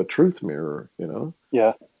also a truth mirror.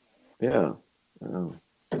 Yeah. Yeah. Um,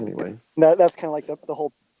 anyway, That's kind of like the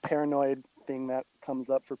whole paranoid thing that comes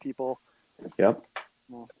up for people. yep.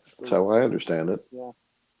 That's So, how I understand it. yeah.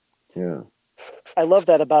 Yeah. I love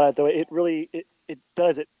that about it though. It really it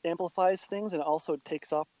does it amplifies things and it also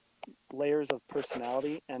takes off layers of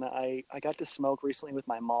personality. And I got to smoke recently with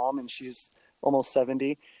my mom, and she's almost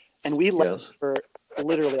 70, and we laughed Yes. for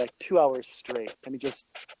literally like 2 hours straight. I mean, just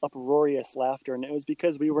uproarious laughter, and it was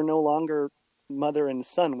because we were no longer mother and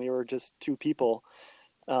son. We were just two people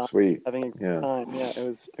uh, Sweet. having a good Yeah. time. Yeah, it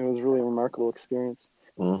was really a remarkable experience.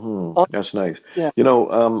 Mm-hmm. Um, That's nice. yeah,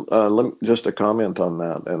 Just a comment on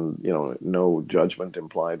that, and no judgment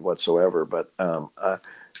implied whatsoever. But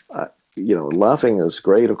I, laughing is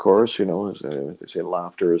great, of course. As they say,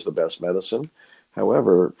 laughter is the best medicine.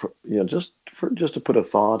 However, just to put a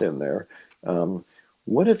thought in there, um,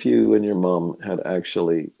 what if you and your mom had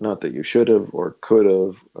actually, not that you should have or could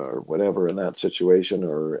have or whatever in that situation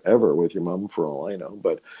or ever with your mom, for all I know,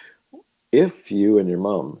 but if you and your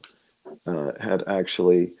mom had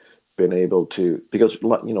actually been able to, because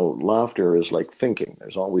laughter is like thinking.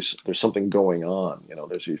 There's something going on.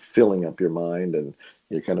 There's you filling up your mind, and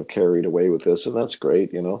you're kind of carried away with this, and that's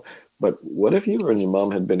great. But what if you and your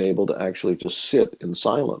mom had been able to actually just sit in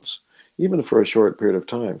silence, even for a short period of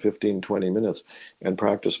time, 15, 20 minutes, and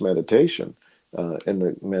practice meditation, and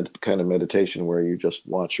the kind of meditation where you just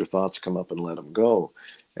watch your thoughts come up and let them go,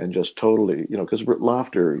 and just totally, because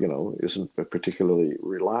laughter, isn't a particularly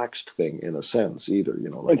relaxed thing in a sense either.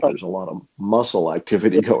 Like there's a lot of muscle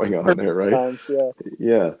activity going on there, right? times, yeah.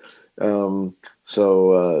 Yeah.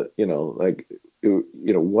 So, like,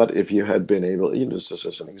 what if you had been able, just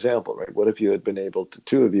as an example, right? What if you had been able to,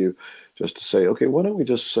 two of you, just to say, okay, why don't we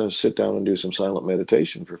just sit down and do some silent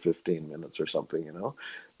meditation for 15 minutes or something,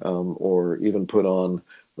 or even put on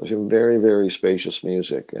some very, very spacious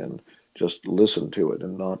music and just listen to it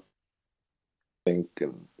and not think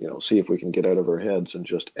and see if we can get out of our heads and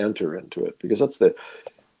just enter into it, because that's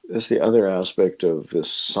the other aspect of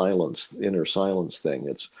this silence, inner silence thing.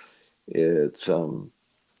 It's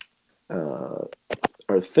uh,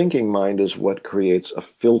 our thinking mind is what creates a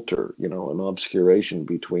filter, an obscuration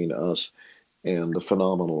between us and the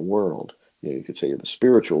phenomenal world. You could say the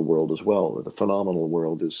spiritual world as well, or the phenomenal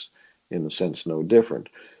world is in a sense no different.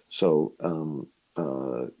 So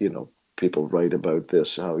people write about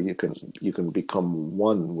this, how you can become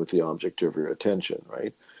one with the object of your attention,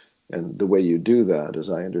 right? And the way you do that, as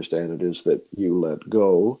I understand it, is that you let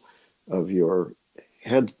go of your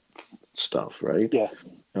head stuff, right? Yeah.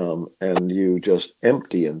 And you just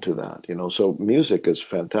empty into that. So music is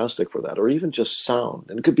fantastic for that, or even just sound.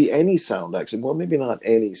 And it could be any sound, actually. Well, maybe not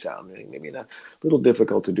any sound. Maybe not. A little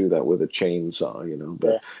difficult to do that with a chainsaw.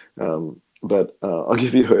 Yeah. But I'll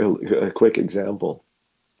give you a quick example.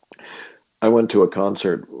 I went to a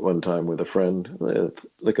concert one time with a friend,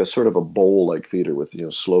 like a sort of a bowl-like theater with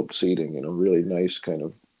sloped seating, really nice kind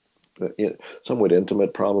of, somewhat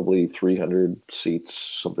intimate, probably 300 seats,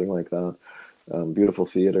 something like that. Beautiful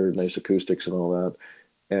theater, nice acoustics and all that.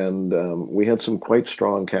 And we had some quite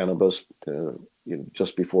strong cannabis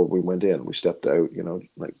just before we went in. We stepped out,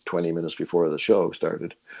 like 20 minutes before the show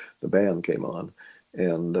started. The band came on,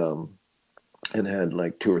 and had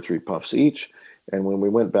like two or three puffs each. And when we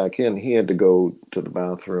went back in, he had to go to the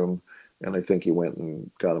bathroom, and I think he went and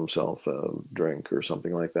got himself a drink or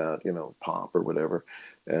something like that, pop or whatever.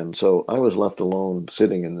 And so I was left alone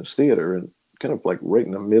sitting in this theater and kind of like right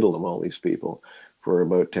in the middle of all these people for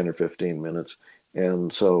about 10 or 15 minutes.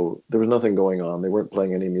 And so there was nothing going on. They weren't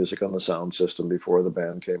playing any music on the sound system before the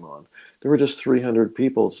band came on. There were just 300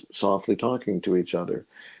 people softly talking to each other.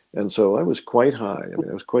 And so I was quite high. I mean,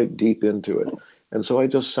 I was quite deep into it. And so I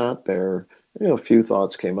just sat there. A few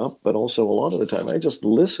thoughts came up, but also a lot of the time I just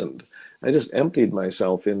listened. I just emptied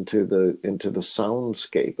myself into the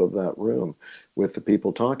soundscape of that room with the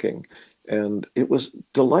people talking. And it was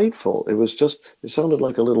delightful. It sounded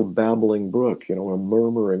like a little babbling brook, a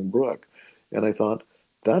murmuring brook. And I thought,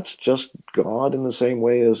 that's just God in the same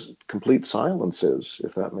way as complete silence is,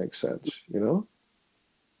 if that makes sense.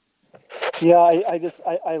 Yeah,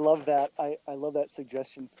 I love that. I love that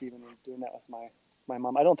suggestion, Stephen, of doing that with my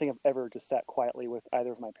mom. I don't think I've ever just sat quietly with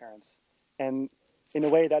either of my parents. And in a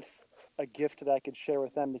way that's a gift that I could share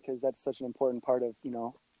with them because that's such an important part of,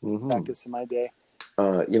 Hmm. practice in my day.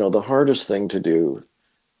 The hardest thing to do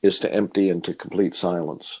is to empty into complete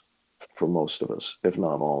silence for most of us, if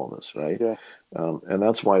not all of us, right? Yeah. And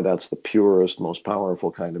that's why that's the purest, most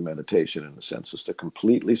powerful kind of meditation, in a sense, is to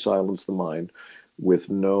completely silence the mind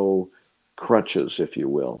with no crutches, if you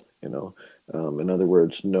will. In other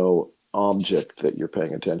words, no object that you're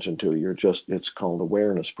paying attention to. It's called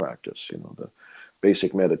awareness practice. The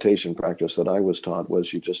basic meditation practice that I was taught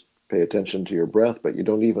was you just pay attention to your breath, but you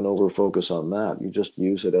don't even over focus on that. You just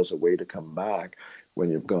use it as a way to come back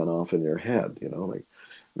when you've gone off in your head. Like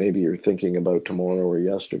maybe you're thinking about tomorrow or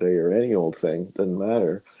yesterday or any old thing, doesn't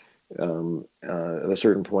matter. At a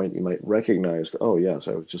certain point, you might recognize, oh, yes,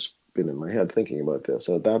 I've just been in my head thinking about this.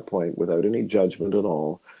 At that point, without any judgment at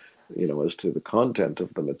all, as to the content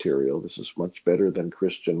of the material, this is much better than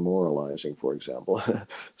Christian moralizing, for example.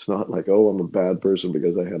 It's not like, oh, I'm a bad person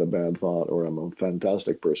because I had a bad thought, or I'm a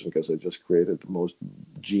fantastic person because I just created the most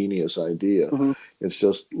genius idea. Mm-hmm. It's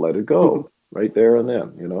just let it Mm-hmm. go right there and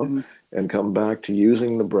then, Mm-hmm. and come back to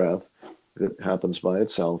using the breath that happens by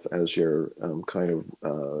itself as your kind of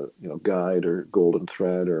guide or golden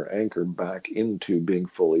thread or anchor back into being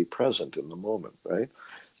fully present in the moment, right?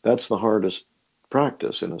 That's the hardest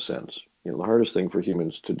practice, in a sense. The hardest thing for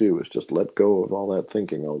humans to do is just let go of all that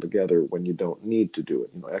thinking altogether when you don't need to do it.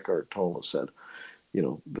 Eckhart Tolle said,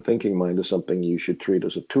 the thinking mind is something you should treat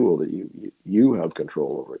as a tool that you have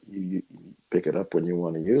control over. You pick it up when you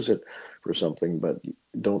want to use it for something, but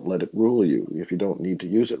don't let it rule you. If you don't need to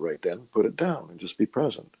use it right then, put it down and just be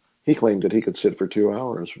present. He claimed that he could sit for 2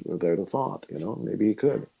 hours without a thought. Maybe he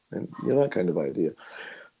could, and that kind of idea.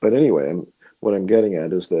 But anyway, what I'm getting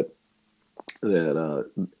at is that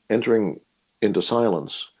entering into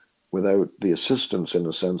silence without the assistance, in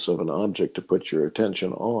the sense of an object to put your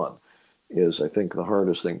attention on, is, I think, the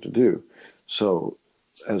hardest thing to do. So,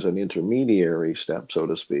 as an intermediary step, so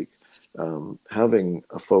to speak, having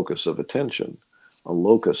a focus of attention, a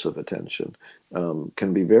locus of attention,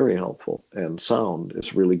 can be very helpful. And sound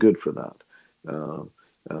is really good for that,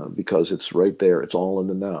 because it's right there. It's all in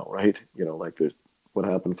the now, right? Like what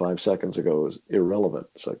happened 5 seconds ago is irrelevant.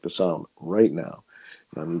 It's like the sound right now.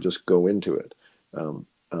 You just go into it.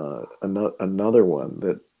 Another one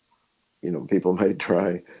that people might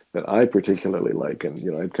try that I particularly like, and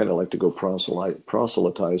I'd kind of like to go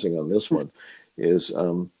proselytizing on this one, is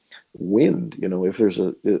wind.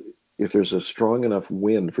 If there's a strong enough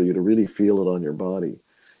wind for you to really feel it on your body,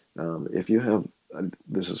 if you have,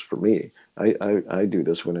 this is for me. I do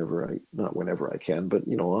this not whenever I can, but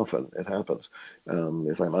often it happens.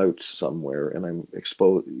 If I'm out somewhere and I'm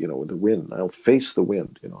exposed, with the wind, I'll face the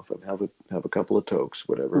wind. If I have a couple of tokes,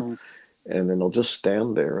 whatever, Mm-hmm. and then I'll just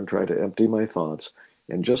stand there and try to empty my thoughts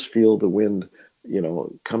and just feel the wind,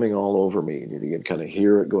 coming all over me. And you can kind of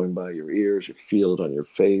hear it going by your ears. You feel it on your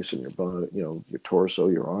face and your body, your torso,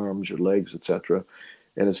 your arms, your legs, etc.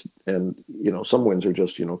 And some winds are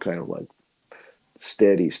just kind of like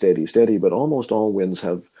steady, steady, steady. But almost all winds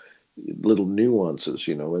have little nuances,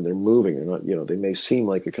 and they're moving. They're not, they may seem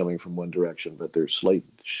like they're coming from one direction, but they're slight,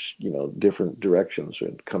 different directions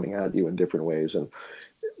and coming at you in different ways. And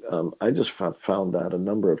I just found that a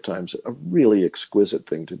number of times a really exquisite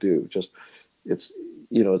thing to do. Just it's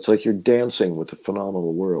it's like you're dancing with a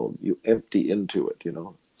phenomenal world. You empty into it.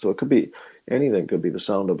 So it could be anything. It could be the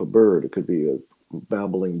sound of a bird. It could be a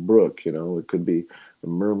babbling brook. It could be the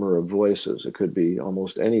murmur of voices. It could be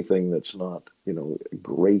almost anything that's not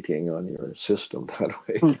grating on your system that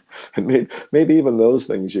way. And maybe even those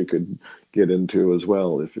things you could get into as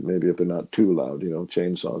well, if they're not too loud.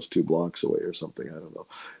 Chainsaws 2 blocks away or something. I don't know.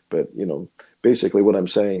 But basically what I'm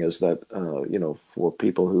saying is that for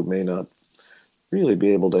people who may not really be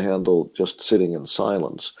able to handle just sitting in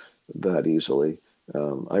silence that easily,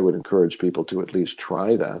 I would encourage people to at least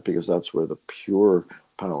try that, because that's where the pure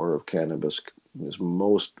power of cannabis is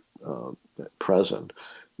most present.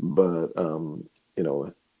 But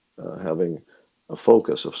having a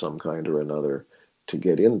focus of some kind or another to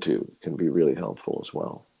get into can be really helpful as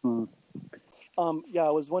well. Yeah,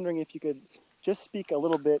 I was wondering if you could just speak a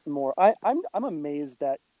little bit more. I'm amazed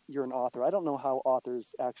that you're an author. I don't know how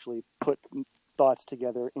authors actually put thoughts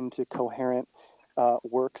together into coherent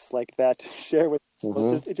works like that to share with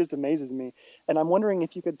people. Mm-hmm. It just amazes me. And I'm wondering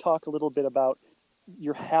if you could talk a little bit about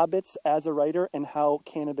your habits as a writer and how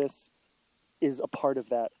cannabis is a part of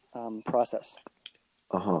that process.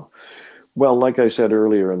 Uh-huh. Well, like I said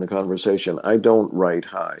earlier in the conversation, I don't write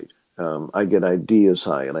high. I get ideas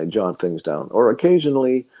high and I jot things down. Or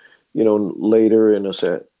occasionally, later in a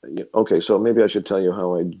set. Okay, so maybe I should tell you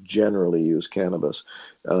how I generally use cannabis.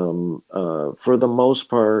 For the most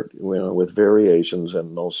part, with variations,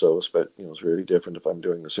 and also, it's really different if I'm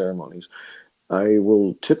doing the ceremonies. I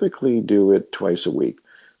will typically do it twice a week.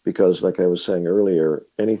 because like I was saying earlier,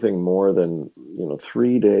 anything more than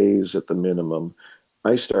 3 days at the minimum,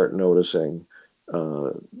 I start noticing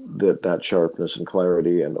that sharpness and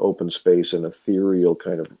clarity and open space and ethereal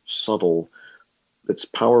kind of subtle. It's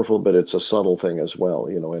powerful, but it's a subtle thing as well,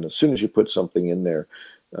 And as soon as you put something in there,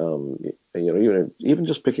 even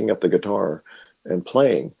just picking up the guitar and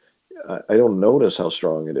playing, I don't notice how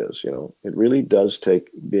strong it is. It really does take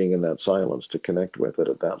being in that silence to connect with it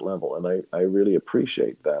at that level, and I really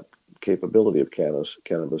appreciate that capability of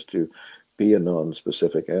cannabis to be a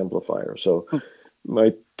non-specific amplifier. So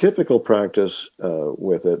my typical practice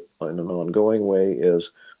with it in an ongoing way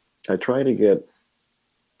is I try to get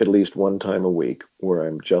at least one time a week where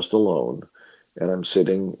I'm just alone and I'm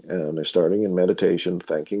sitting and I'm starting in meditation,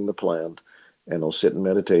 thanking the plant, and I'll sit in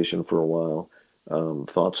meditation for a while.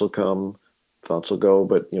 Thoughts will come, thoughts will go,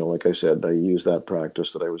 but like I said, I use that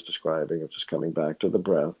practice that I was describing of just coming back to the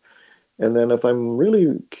breath. And then if I'm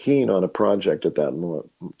really keen on a project at that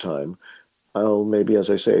time, I'll maybe, as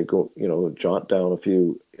I say, go, jot down a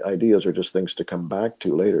few ideas or just things to come back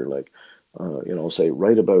to later. Like, I'll say,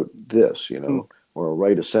 write about this, Mm. or I'll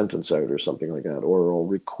write a sentence out or something like that, or I'll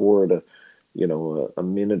record a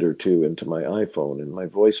minute or two into my iPhone in my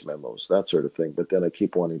voice memos, that sort of thing. But then I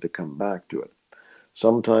keep wanting to come back to it.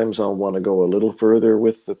 Sometimes I'll want to go a little further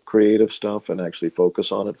with the creative stuff and actually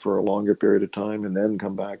focus on it for a longer period of time and then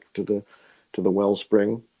come back to the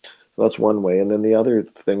wellspring. So that's one way. And then the other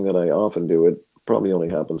thing that I often do, it probably only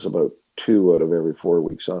happens about 2 out of every 4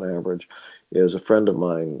 weeks on average, is a friend of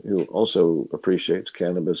mine who also appreciates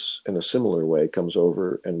cannabis in a similar way comes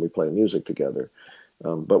over and we play music together.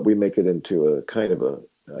 But we make it into a kind of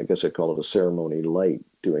I guess I call it a ceremony light,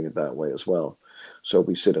 doing it that way as well. So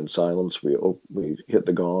we sit in silence. We hit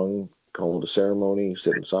the gong, call it a ceremony.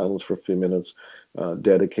 Sit in silence for a few minutes,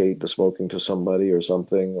 dedicate the smoking to somebody or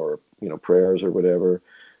something, or prayers or whatever.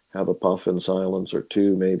 Have a puff in silence or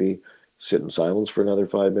two, maybe. Sit in silence for another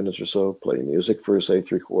 5 minutes or so. Play music for say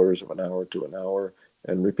 3/4 of an hour to an hour,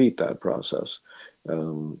 and repeat that process.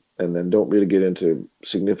 And then don't really get into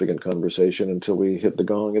significant conversation until we hit the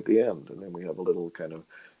gong at the end, and then we have a little kind of,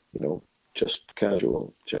 you know, just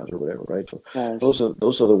casual chat or whatever, right? So those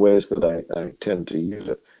Nice. are the ways that I tend to use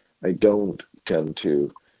it. I don't tend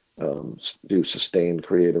to do sustained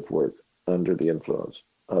creative work under the influence.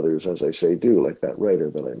 Others, as I say, do, like that writer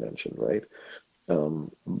that I mentioned, right?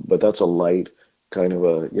 But that's a light kind of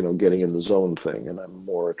a, getting in the zone thing. And I'm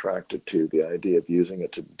more attracted to the idea of using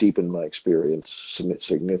it to deepen my experience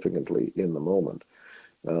significantly in the moment.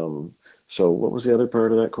 Um, so what was the other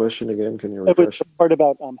part of that question again? Can you It was refresh? the part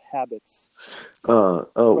about habits, Oh,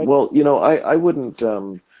 right? well, I wouldn't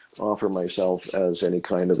offer myself as any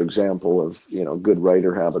kind of example of, good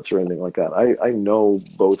writer habits or anything like that. I know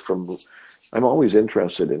both from I'm always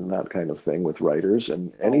interested in that kind of thing with writers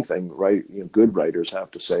and Oh, anything good writers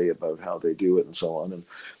have to say about how they do it and so on. And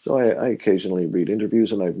so I occasionally read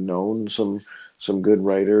interviews, and I've known some good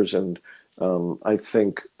writers. And I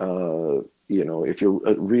think if you're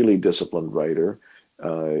a really disciplined writer,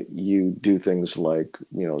 you do things like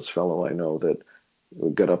this fellow I know that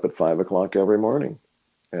would get up at 5 o'clock every morning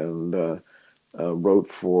and wrote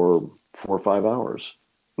for 4 or 5 hours.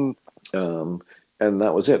 mm, Um, and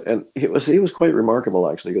that was it. And he was quite remarkable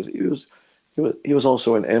actually, because he was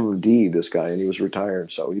also an MD, this guy, and he was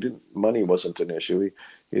retired, so money wasn't an issue.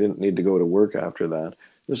 He didn't need to go to work after that.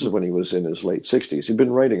 This is mm. when he was in his late 60s. He'd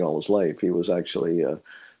been writing all his life. He was actually a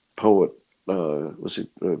poet. Was he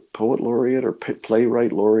a poet laureate or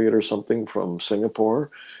playwright laureate or something from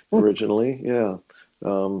Singapore originally? Yeah.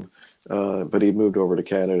 Um, but he moved over to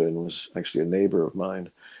Canada and was actually a neighbor of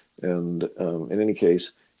mine. And in any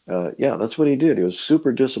case, yeah, that's what he did. He was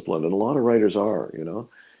super disciplined, and a lot of writers are. I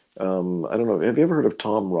don't know. Have you ever heard of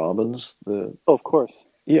Tom Robbins? Oh, of course.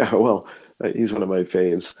 Yeah, well, he's one of my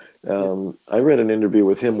faves. Yeah. I read an interview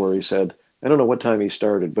with him where he said, I don't know what time he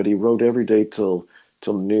started, but he wrote every day till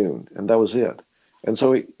noon, and that was it. And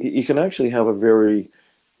so he can actually have a very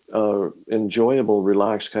enjoyable,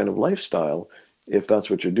 relaxed kind of lifestyle if that's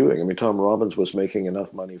what you're doing. I mean, Tom Robbins was making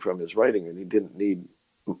enough money from his writing, and he didn't need,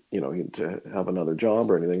 to have another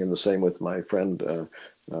job or anything. And the same with my friend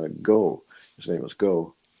Go. His name was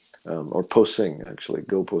Go, or Po Sing, actually,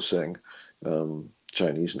 Go Po Sing,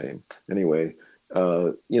 Chinese name. Anyway,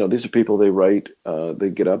 these are people, they write, they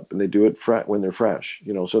get up and they do it when they're fresh,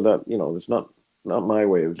 so that, it's not my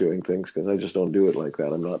way of doing things, because I just don't do it like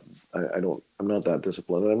that. I'm not that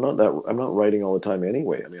disciplined. And I'm not writing all the time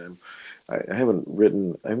anyway. I mean, I haven't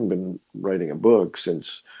been writing a book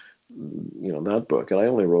since, that book. And I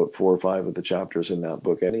only wrote 4 or 5 of the chapters in that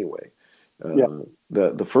book anyway. Yeah.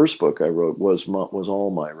 The first book I wrote was all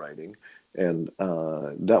my writing. And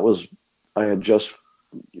that was, I had just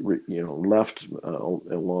left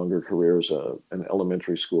a longer career as an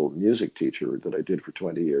elementary school music teacher that I did for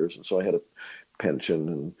 20 years, and so I had a pension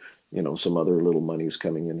and some other little monies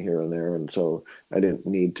coming in here and there, and so I didn't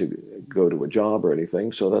need to go to a job or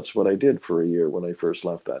anything. So that's what I did for a year when I first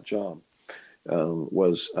left that job.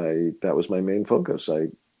 That was my main focus. I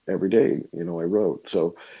every day, I wrote.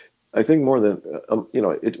 So I think more than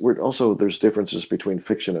we're also there's differences between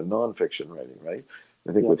fiction and nonfiction writing, right?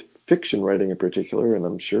 I think Yeah. with fiction writing in particular, and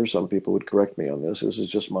I'm sure some people would correct me on this. This is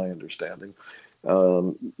just my understanding.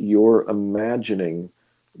 You're imagining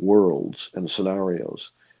worlds and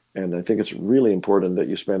scenarios, and I think it's really important that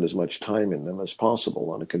you spend as much time in them as possible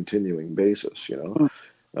on a continuing basis.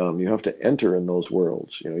 You have to enter in those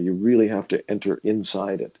worlds. You really have to enter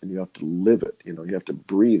inside it, and you have to live it. You have to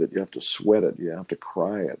breathe it. You have to sweat it. You have to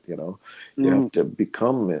cry it. You Mm. have to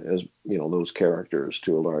become as those characters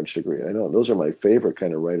to a large degree. I know those are my favorite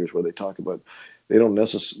kind of writers, where they talk about they don't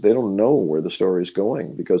know where the story is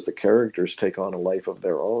going because the characters take on a life of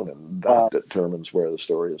their own, and that Wow. determines where the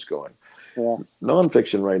story is going. Yeah.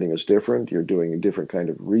 Nonfiction writing is different. You're doing a different kind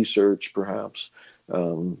of research, perhaps.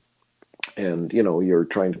 And you're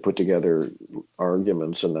trying to put together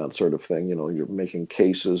arguments and that sort of thing. You're making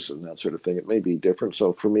cases and that sort of thing. It may be different.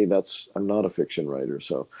 So for me, I'm not a fiction writer,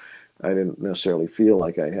 so I didn't necessarily feel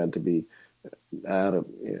like I had to be at it,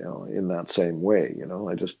 in that same way.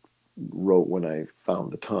 I just wrote when I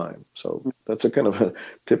found the time. So that's a kind of a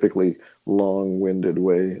typically long-winded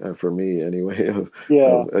way, for me anyway,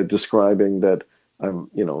 Yeah. of describing that.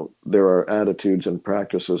 There are attitudes and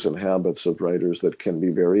practices and habits of writers that can be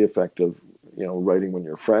very effective. Writing when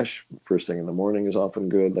you're fresh, first thing in the morning is often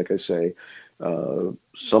good. Like I say,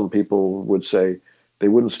 some people would say they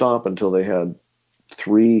wouldn't stop until they had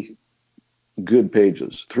three good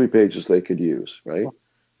pages, 3 pages they could use, right?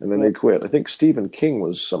 And then Yeah. they quit. I think Stephen King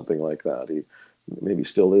was something like that. He maybe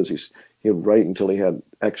still is. He'd write until he had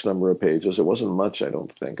X number of pages. It wasn't much, I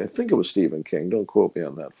don't think. I think it was Stephen King. Don't quote me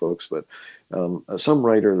on that, folks. But some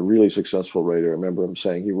writer, a really successful writer, I remember him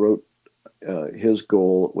saying he wrote, his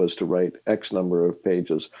goal was to write X number of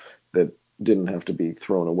pages that didn't have to be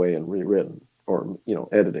thrown away and rewritten or,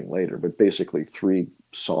 editing later, but basically 3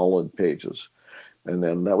 solid pages. And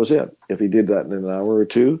then that was it. If he did that in an hour or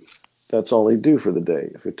two, that's all he'd do for the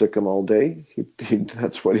day. If it took him all day,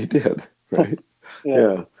 that's what he did, right? Yeah.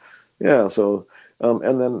 Yeah, yeah. So,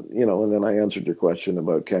 and then I answered your question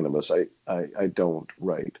about cannabis. I don't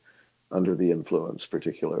write under the influence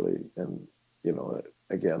particularly, and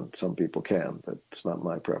again, some people can, but it's not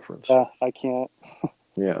my preference. Yeah. I can't.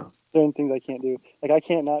 Yeah, Certain things I can't do. Like I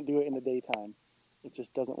can't not do it in the daytime. It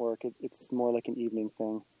just doesn't work. It's more like an evening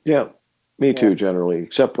thing. yeah. Me Yeah. too, generally,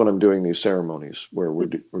 except when I'm doing these ceremonies where we're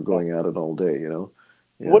Yeah. going at it all day. Yeah.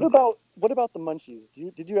 What about the munchies?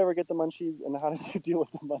 Did you ever get the munchies, and how did you deal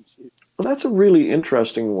with the munchies? Well, that's a really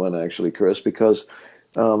interesting one, actually, Chris, because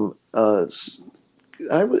um, I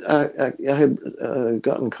had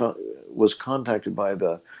was contacted by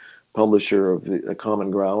the publisher of the Common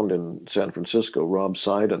Ground in San Francisco, Rob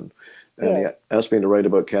Seiden, and he Yeah. asked me to write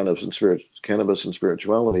about cannabis and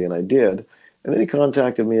spirituality, and I did. And then he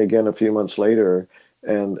contacted me again a few months later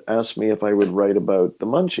and asked me if I would write about the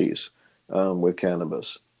munchies, with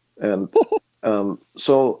cannabis. And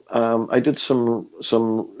I did some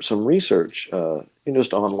research,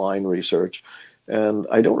 just online research, and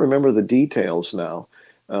I don't remember the details now.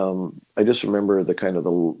 I just remember the kind of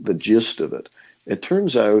the gist of it. It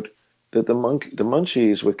turns out that the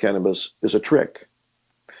munchies with cannabis is a trick,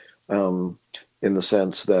 um, in the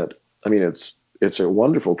sense that, I mean, it's a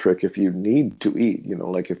wonderful trick if you need to eat.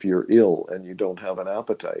 Like if you're ill and you don't have an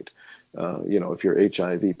appetite. If you're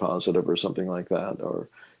HIV positive or something like that, or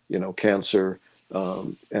cancer.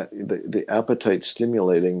 The appetite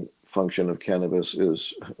stimulating function of cannabis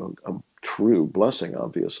is a true blessing,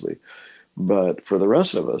 obviously. But for the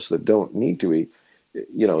rest of us that don't need to eat,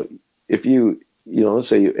 you know, if let's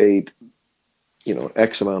say you ate,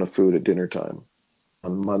 X amount of food at dinner time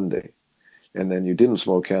on Monday, and then you didn't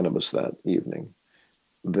smoke cannabis that evening,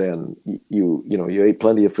 then you ate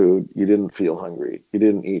plenty of food, you didn't feel hungry, you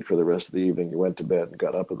didn't eat for the rest of the evening, you went to bed and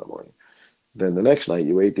got up in the morning. Then the next night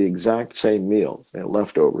you ate the exact same meal,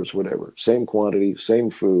 leftovers, whatever, same quantity, same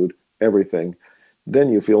food, everything. Then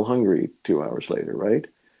you feel hungry 2 hours later, right?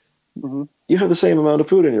 Hmm. You have the same amount of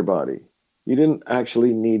food in your body. You didn't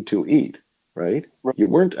actually need to eat, right? Right. You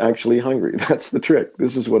weren't actually hungry. That's the trick.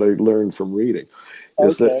 This is what I learned from reading,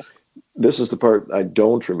 is that Okay. this is the part I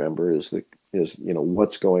don't remember, is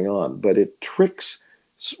what's going on, but it tricks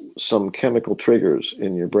some chemical triggers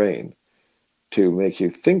in your brain to make you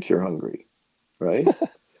think you're hungry, right?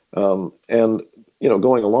 And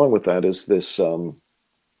going along with that is this.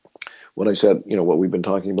 What I said, what we've been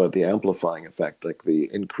talking about, the amplifying effect, like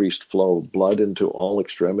the increased flow of blood into all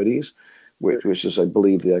extremities, Sure. which is, I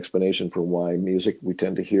believe, the explanation for why music, we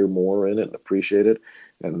tend to hear more in it and appreciate it,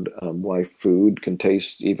 and why food can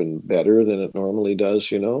taste even better than it normally does,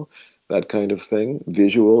 that kind of thing.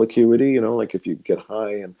 Visual acuity, like if you get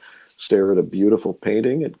high and stare at a beautiful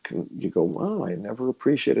painting, you go, wow, I never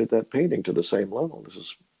appreciated that painting to the same level. This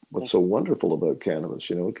is what's so Mhm. wonderful about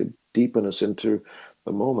cannabis, it could deepen us into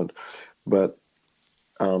the moment. But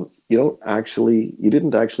you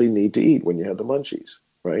didn't actually need to eat when you had the munchies,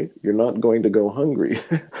 right? You're not going to go hungry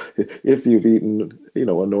if you've eaten, a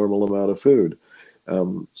normal amount of food.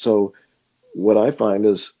 So what I find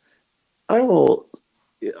is I will,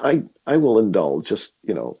 I will indulge just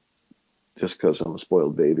because I'm a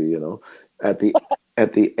spoiled baby, at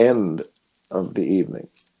the end of the evening.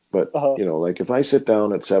 But Uh-huh. like if I sit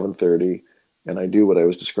down at 7:30 and I do what I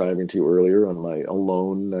was describing to you earlier on my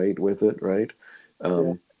alone night with it, right? Yeah.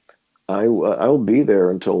 Um, I'll be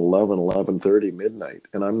there until 11:30 midnight,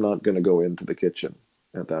 and I'm not going to go into the kitchen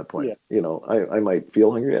at that Yeah. point. I might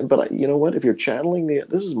feel hungry, but you know what? If you're channeling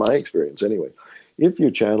this is my experience anyway. If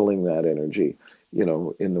you're channeling that energy,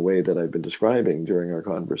 in the way that I've been describing during our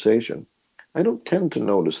conversation, I don't tend to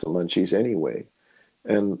notice the munchies anyway.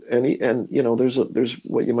 And there's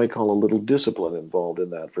what you might call a little discipline involved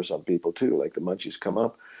in that for some people too. Like the munchies come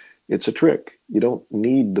up, it's a trick. You don't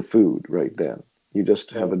need the food right then. You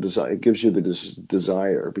just have Right. a desire. It gives you the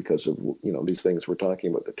desire because of these things we're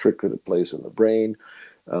talking about, the trick that it plays in the brain.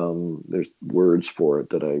 There's words for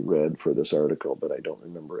it that I read for this article, but I don't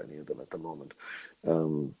remember any of them at the moment.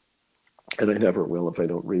 Um, and I never will if I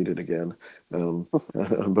don't read it again. Um,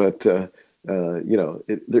 but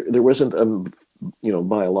there wasn't a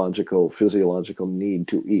biological, physiological need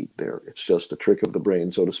to eat there. It's just a trick of the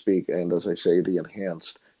brain, so to speak, and as I say, the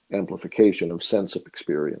enhanced amplification of sense of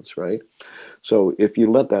experience, right? So if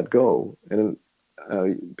you let that go, and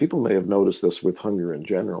people may have noticed this with hunger in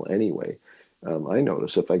general, anyway. I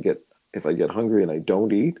notice if I get hungry and I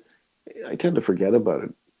don't eat, I tend to forget about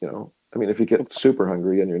it. I mean, if you get super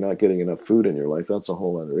hungry and you're not getting enough food in your life, that's a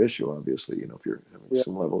whole other issue, obviously, if you're having Yeah.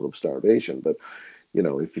 some level of starvation. But,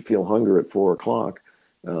 if you feel hunger at 4 o'clock,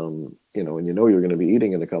 and you're going to be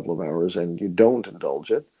eating in a couple of hours and you don't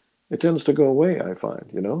indulge it, it tends to go away, I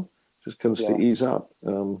find, just tends to Yeah. ease up.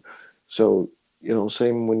 So,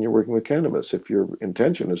 same when you're working with cannabis. If your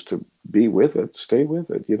intention is to be with it, stay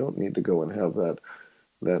with it. You don't need to go and have that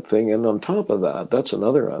thing. And on top of that, that's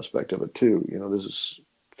another aspect of it too. This is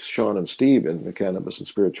Sean and Steve in the Cannabis and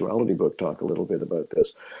Spirituality book talk a little bit about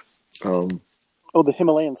this. Um, Oh, the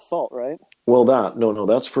Himalayan salt, right? well, no,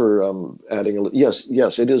 that's for adding yes,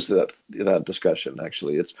 it is that discussion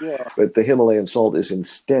actually. Yeah. But the Himalayan salt is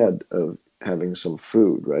instead of having some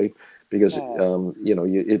food, right? Because Ah,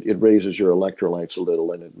 it raises your electrolytes a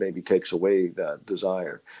little, and it maybe takes away that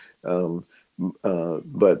desire. Um,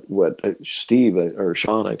 but what Steve or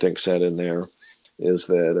Sean, I think, said in there is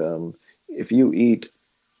that if you eat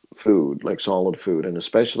food, like solid food, and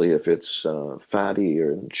especially if it's fatty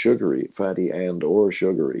and or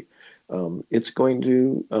sugary, it's going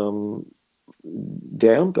to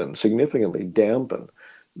significantly dampen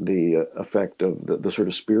the effect of the sort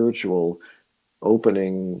of spiritual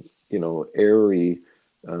opening, airy,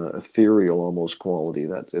 ethereal almost quality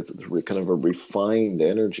that it's kind of a refined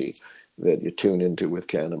energy that you tune into with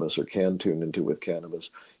cannabis or can tune into with cannabis.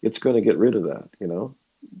 It's going to get rid of that.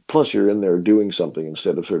 Plus you're in there doing something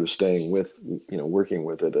instead of sort of staying with, working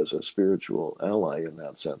with it as a spiritual ally in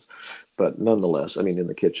that sense. But nonetheless, I mean, in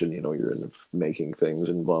the kitchen, you're in making things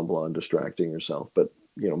and blah blah and distracting yourself. But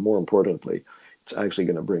more importantly, it's actually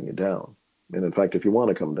going to bring you down. And in fact, if you want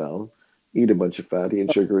to come down, eat a bunch of fatty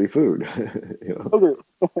and sugary food. you know, sugar.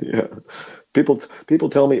 yeah. People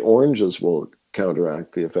tell me oranges will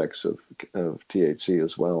counteract the effects of THC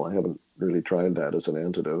as well. I haven't really tried that as an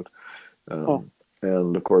antidote. Huh. Um,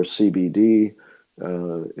 and of course, CBD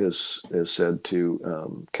is said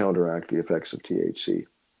to counteract the effects of THC.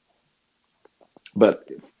 But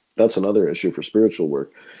that's another issue for spiritual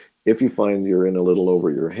work. If you find you're in a little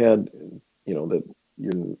over your head, that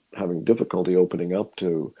you're having difficulty opening up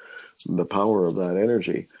to the power of that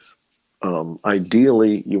energy,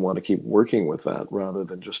 ideally you want to keep working with that rather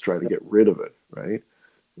than just try to get rid of it, right?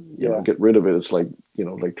 Yeah. Get rid of it. It's like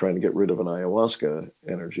trying to get rid of an ayahuasca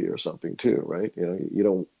energy or something too, right? You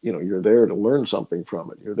don't, you're there to learn something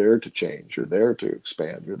from it. You're there to change. You're there to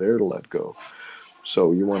expand. You're there to let go.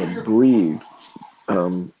 So you want to breathe.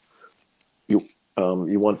 Um,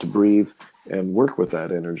 you want to breathe and work with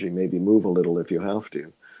that energy. Maybe move a little if you have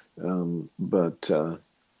to. But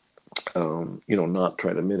not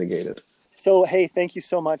try to mitigate it. So, hey, thank you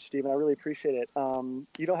so much, Stephen. I really appreciate it.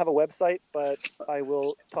 You don't have a website, but I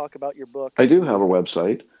will talk about your book I do through have a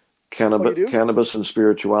website, Oh, you do?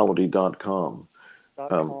 cannabisandspirituality.com. Um,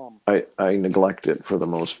 .com. I neglect it for the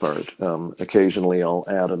most part. Occasionally, I'll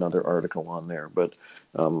add another article on there, but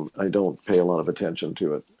I don't pay a lot of attention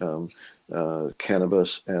to it.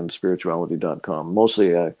 Cannabisandspirituality.com.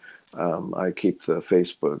 Mostly, I keep the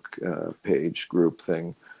Facebook page group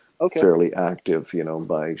thing Okay, fairly active,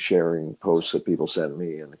 by sharing posts that people send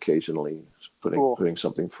me and occasionally putting cool. putting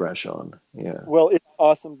something fresh on. Yeah. Well, it's an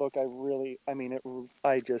awesome book. I mean,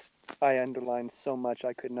 I underlined so much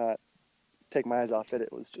I could not take my eyes off it.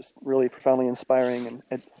 It was just really profoundly inspiring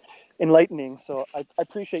and enlightening. So I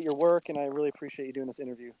appreciate your work, and I really appreciate you doing this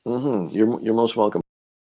interview. You're most welcome.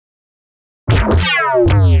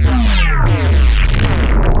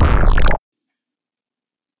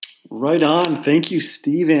 Right on. Thank you,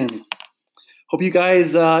 Stephen. Hope you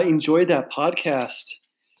guys enjoyed that podcast.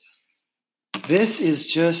 This is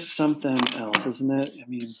just something else, isn't it? I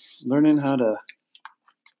mean, learning how to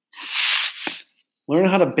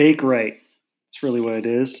bake right. That's really what it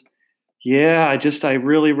is. Yeah, I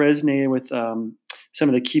really resonated with some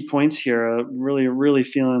of the key points here. Really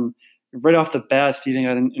feeling right off the bat, Stephen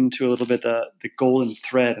got into a little bit the golden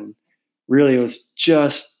thread, and really it was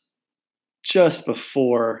just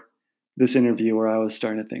before this interview where I was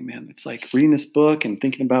starting to think, man, it's like reading this book and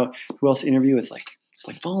thinking about who else to interview. It's like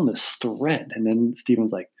following this thread, and then Stephen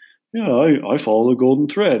was like, yeah, I follow the golden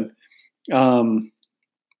thread. Um,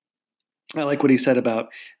 I like what he said about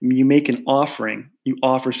you make an offering, you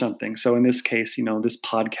offer something. So in this case, this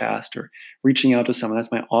podcast or reaching out to someone,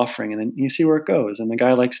 that's my offering. And then you see where it goes. And the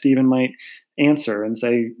guy like Stephen might answer and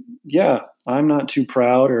say, yeah, I'm not too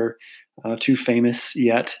proud or too famous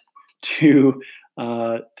yet to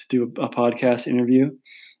do a podcast interview.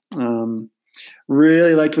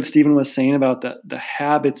 Really liked what Stephen was saying about the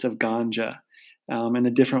habits of ganja and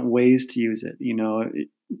the different ways to use it.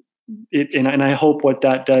 And I hope what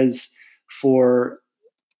that does for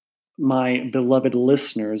my beloved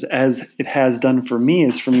listeners, as it has done for me,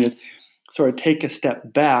 is for me to sort of take a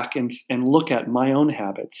step back and look at my own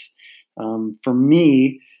habits. For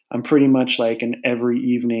me, I'm pretty much like an every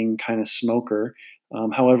evening kind of smoker.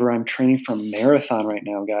 However, I'm training for a marathon right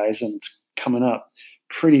now, guys, and it's coming up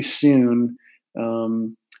pretty soon.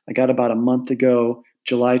 I got about a month ago,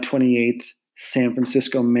 July 28th, San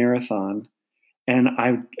Francisco Marathon. And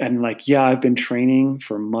I've been training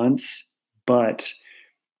for months, but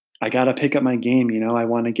I got to pick up my game. I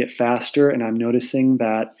want to get faster, and I'm noticing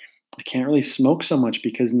that I can't really smoke so much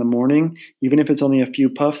because in the morning, even if it's only a few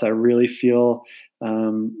puffs, I really feel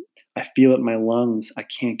I feel it in my lungs. I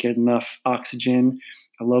can't get enough oxygen.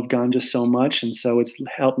 I love ganja so much, and so it's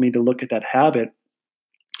helped me to look at that habit,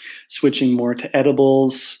 switching more to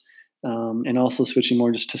edibles, and also switching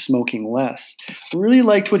more just to smoking less. I really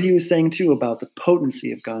liked what he was saying too about the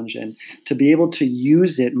potency of ganja and to be able to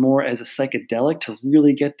use it more as a psychedelic to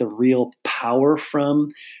really get the real power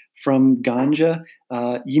from ganja.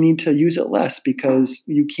 You need to use it less because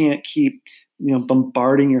you can't keep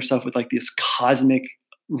bombarding yourself with like these cosmic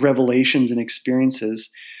revelations and experiences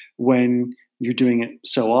when you're doing it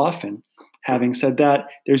so often. Having said that,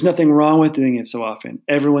 there's nothing wrong with doing it so often.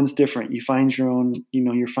 Everyone's different. You find your own,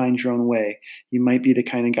 you find your own way. You might be the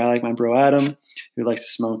kind of guy like my bro Adam, who likes to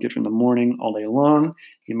smoke it from the morning all day long.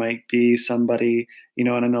 You might be somebody, and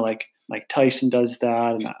I know like Mike Tyson does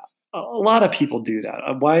that, and a lot of people do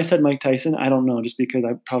that. Why I said Mike Tyson, I don't know, just because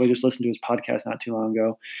I probably just listened to his podcast not too long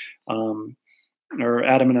ago. Or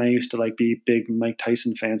Adam and I used to like be big Mike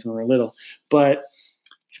Tyson fans when we were little, but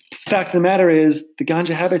fact of the matter is the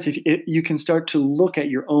ganja habits, if you can start to look at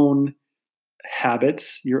your own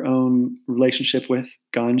habits, your own relationship with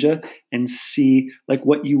ganja and see like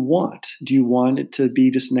what you want. Do you want it to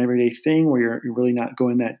be just an everyday thing where you're really not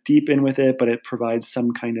going that deep in with it, but it provides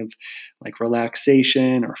some kind of like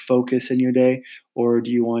relaxation or focus in your day? Or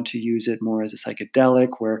do you want to use it more as a psychedelic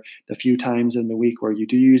where the few times in the week where you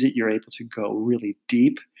do use it, you're able to go really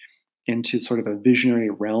deep into sort of a visionary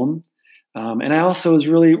realm? And I also was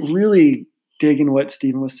really digging what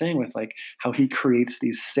Stephen was saying with like how he creates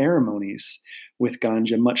these ceremonies with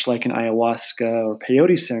ganja, much like an ayahuasca or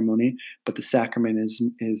peyote ceremony, but the sacrament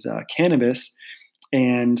is cannabis,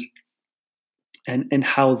 and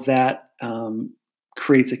how that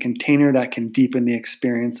creates a container that can deepen the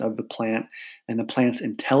experience of the plant and the plant's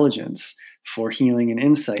intelligence for healing and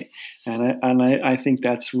insight. And I think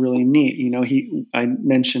that's really neat. I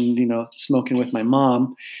mentioned, smoking with my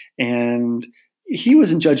mom, and he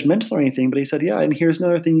wasn't judgmental or anything, but he said, yeah, and here's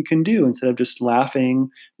another thing you can do instead of just laughing,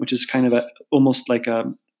 which is kind of almost like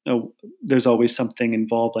a there's always something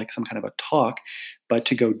involved, like some kind of a talk. But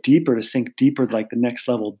to go deeper, to sink deeper, like the next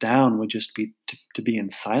level down would just be to be in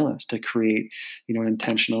silence, to create, an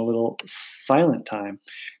intentional little silent time.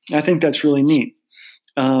 And I think that's really neat.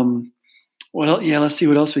 What else? Yeah, let's see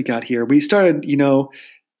what else we got here. We started,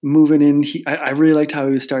 moving in. I really liked how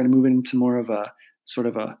he was starting to move into more of a sort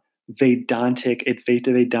of a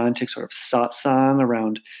Advaita Vedantic sort of satsang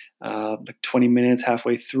around like 20 minutes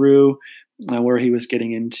halfway through, where he was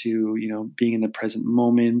getting into, being in the present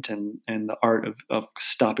moment and the art of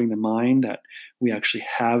stopping the mind, that we actually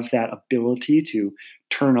have that ability to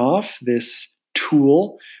turn off this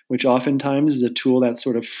tool, which oftentimes is a tool that's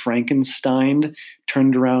sort of Frankenstein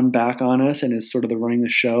turned around back on us and is sort of the running the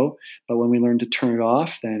show. But when we learn to turn it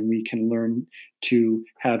off, then we can learn to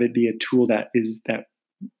have it be a tool that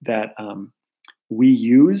we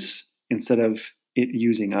use instead of it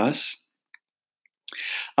using us.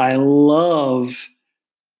 I love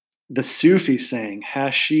the Sufi saying,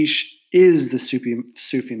 hashish is the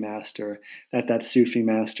Sufi master, that Sufi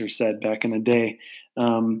master said back in the day.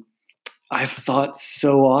 I've thought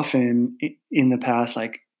so often in the past,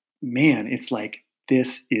 like, man, it's like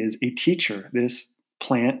this is a teacher. This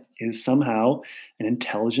plant is somehow an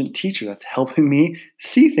intelligent teacher that's helping me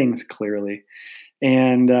see things clearly.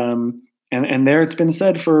 And there it's been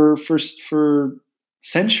said for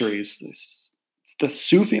centuries. It's the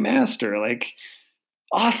Sufi master. Like,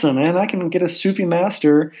 awesome, man! I can get a Sufi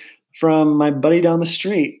master from my buddy down the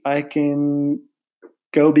street. I can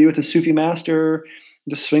go be with a Sufi master.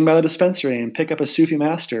 Just swing by the dispensary and pick up a Sufi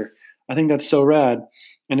master. I think that's so rad.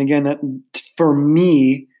 And again, that for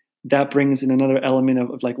me, that brings in another element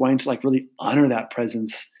of like wanting to like really honor that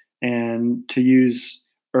presence and to use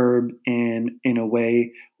herb in a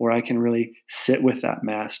way where I can really sit with that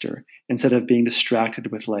master instead of being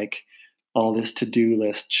distracted with like all this to-do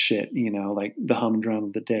list shit, like the humdrum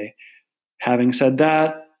of the day. Having said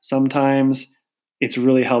that, sometimes it's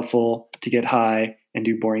really helpful to get high and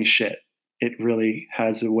do boring shit. It really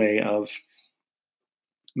has a way of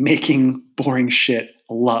making boring shit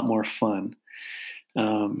a lot more fun.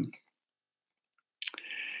 And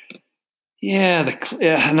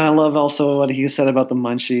I love also what he said about the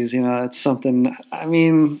munchies. It's something, I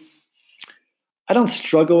mean, I don't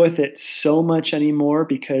struggle with it so much anymore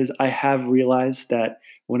because I have realized that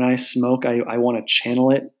when I smoke, I want to channel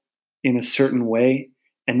it in a certain way.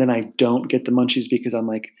 And then I don't get the munchies because I'm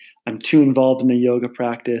too involved in the yoga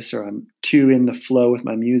practice or I'm too in the flow with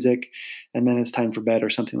my music. And then it's time for bed or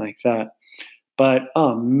something like that. But,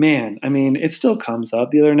 oh man, I mean, it still comes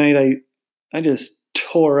up. The other night, I just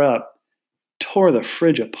tore the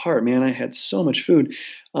fridge apart, man. I had so much food.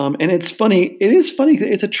 And it's funny. It is funny.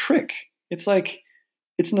 It's a trick. It's like,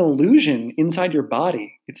 it's an illusion inside your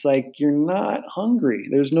body. It's like you're not hungry.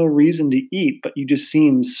 There's no reason to eat, but you just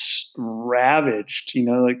seem ravaged,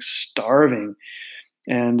 like starving.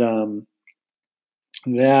 And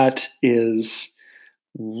that is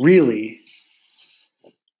really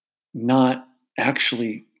not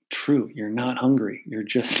actually true. You're not hungry. You're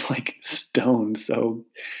just like stoned. So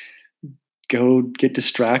go get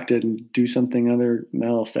distracted and do something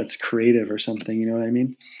else that's creative or something. You know what I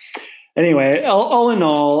mean? Anyway, all in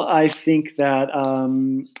all, I think that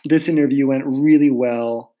this interview went really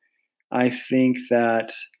well. I think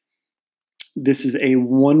that this is a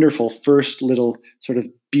wonderful first little sort of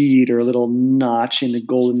bead or a little notch in the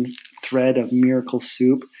golden thread of Miracle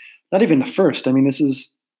Soup. Not even the first. I mean,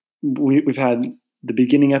 we've had the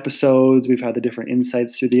beginning episodes. We've had the different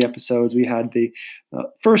insights through the episodes. We had the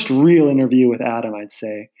first real interview with Adam, I'd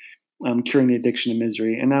say, Curing the Addiction of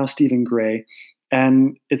Misery, and now Stephen Gray.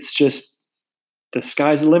 And it's just the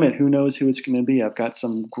sky's the limit. Who knows who it's going to be? I've got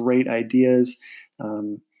some great ideas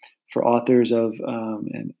for authors of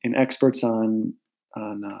and experts on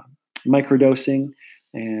microdosing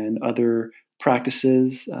and other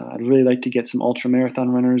practices. I'd really like to get some ultra marathon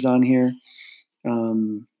runners on here.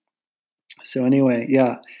 So anyway,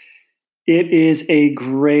 yeah, it is a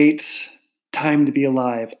great time to be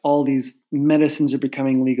alive. All these medicines are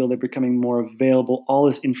becoming legal. They're becoming more available. All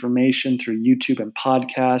this information through YouTube and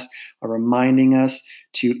podcasts are reminding us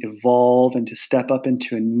to evolve and to step up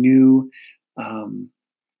into a new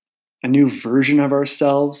version of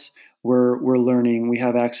ourselves. We're learning. We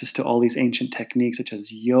have access to all these ancient techniques such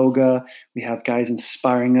as yoga. We have guys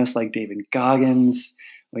inspiring us like David Goggins.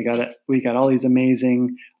 We got all this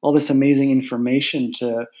amazing information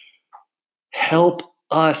to help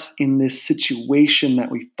us in this situation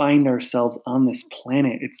that we find ourselves on this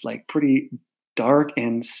planet. It's like pretty dark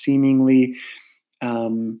and seemingly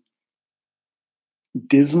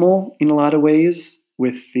dismal in a lot of ways.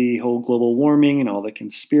 with the whole global warming and all the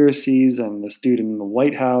conspiracies and this dude in the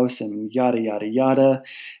White House and yada, yada, yada,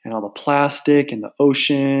 and all the plastic in the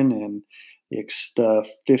ocean and the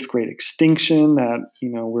fifth great extinction that,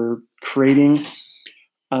 we're creating.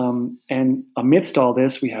 And amidst all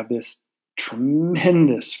this, we have this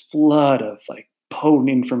tremendous flood of like potent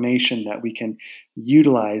information that we can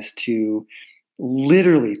utilize to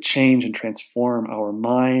literally change and transform our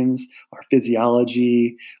minds, our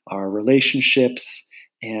physiology, our relationships.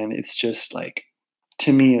 And it's just like,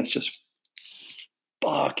 to me, it's just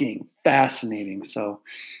fucking fascinating. So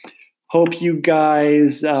hope you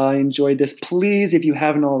guys enjoyed this. Please, if you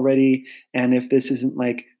haven't already, and if this isn't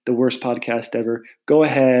like the worst podcast ever, go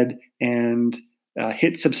ahead and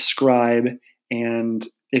hit subscribe. And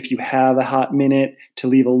if you have a hot minute to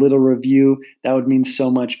leave a little review, that would mean so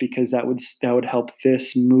much, because that would help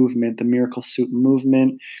this movement, the Miracle Soup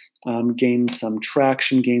movement, gain some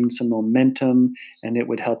traction, gain some momentum, and it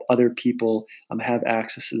would help other people have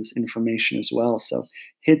access to this information as well. So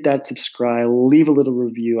hit that subscribe, leave a little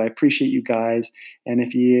review. I appreciate you guys. And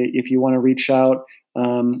if you want to reach out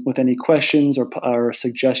with any questions or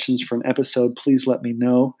suggestions for an episode, please let me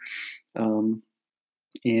know.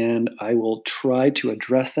 And I will try to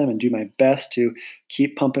address them and do my best to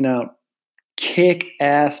keep pumping out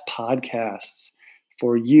kick-ass podcasts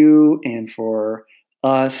for you and for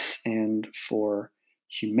us and for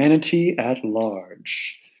humanity at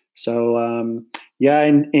large. So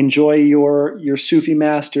enjoy your Sufi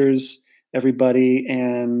masters, everybody,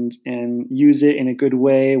 and use it in a good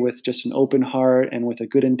way with just an open heart and with a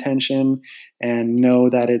good intention, and know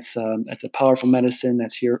that it's a powerful medicine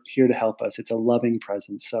that's here to help us. It's a loving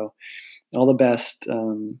presence. So all the best.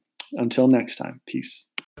 Until next time. Peace.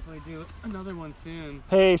 Definitely do another one soon.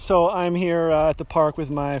 Hey, so I'm here at the park with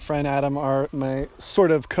my friend Adam, my sort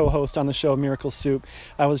of co-host on the show Miracle Soup.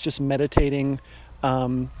 I was just meditating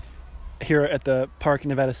here at the park in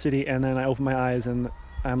Nevada City, and then I opened my eyes and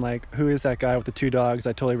I'm like, who is that guy with the two dogs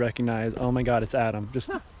I totally recognize? Oh my God, it's Adam, just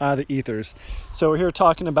out of the ethers. So we're here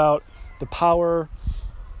talking about the power.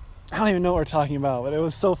 I don't even know what we're talking about, but it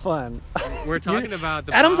was so fun. We're talking about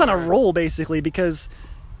the Adam's power. on a roll, basically, because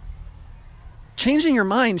changing your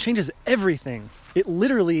mind changes everything. It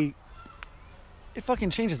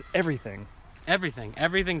fucking changes everything.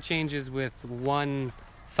 Everything changes with one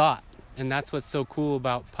thought. And that's what's so cool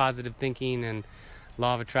about positive thinking and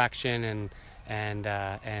law of attraction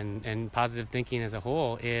and positive thinking as a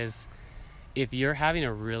whole is, if you're having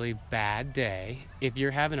a really bad day, if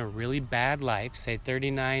you're having a really bad life, say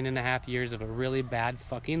 39 and a half years of a really bad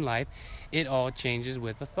fucking life, it all changes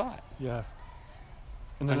with a thought. Yeah.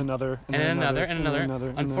 And then another.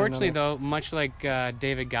 Unfortunately, though, much like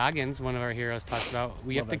David Goggins, one of our heroes, talks about,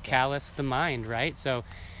 we have to callous the mind, right? So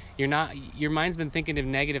your mind's been thinking of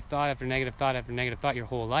negative thought after negative thought after negative thought your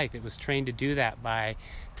whole life. It was trained to do that by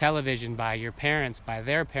television, by your parents, by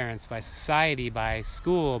their parents, by society, by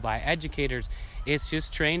school, by educators. It's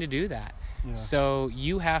just trained to do that. Yeah. So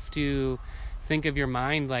you have to think of your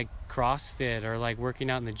mind like CrossFit or like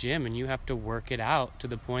working out in the gym, and you have to work it out to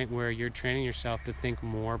the point where you're training yourself to think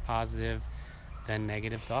more positive than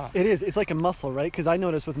negative thoughts. It is. It's like a muscle, right? Because I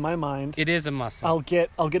notice with my mind, it is a muscle. I'll get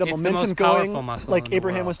a it's momentum the most going. Powerful muscle like in the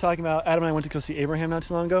Abraham world. was talking about. Adam and I went to go see Abraham not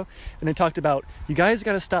too long ago, and they talked about, you guys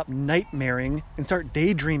got to stop nightmaring and start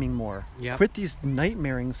daydreaming more. Yep. Quit these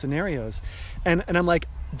nightmaring scenarios, and I'm like,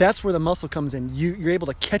 that's where the muscle comes in. You're able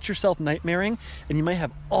to catch yourself nightmaring, and you might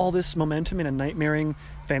have all this momentum in a nightmaring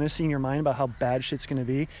fantasy in your mind about how bad shit's going to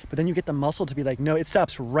be, but then you get the muscle to be like, no, it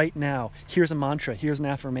stops right now. Here's a mantra, here's an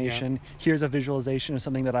affirmation, here's a visualization of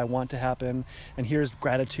something that I want to happen, and here's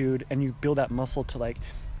gratitude, and you build that muscle to like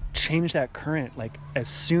change that current like as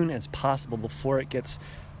soon as possible before it gets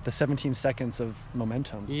the 17 seconds of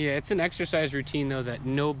momentum. Yeah, it's an exercise routine, though, that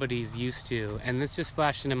nobody's used to. And this just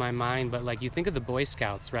flashed into my mind, but like, you think of the Boy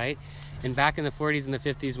Scouts, right? And back in the 40s and the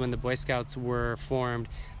 50s, when the Boy Scouts were formed,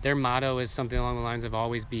 their motto is something along the lines of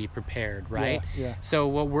always be prepared, right? Yeah. So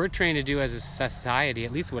what we're trained to do as a society,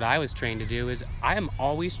 at least what I was trained to do, is I am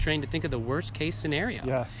always trained to think of the worst case scenario.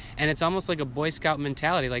 Yeah. And it's almost like a Boy Scout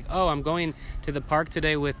mentality, like, oh, I'm going to the park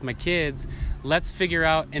today with my kids. Let's figure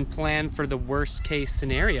out and plan for the worst case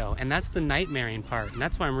scenario. And that's the nightmaring part. And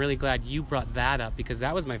that's why I'm really glad you brought that up, because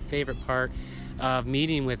that was my favorite part of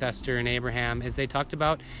meeting with Esther and Abraham, is they talked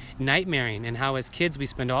about nightmaring and how as kids we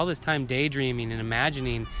spend all this time daydreaming and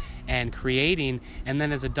imagining and creating, and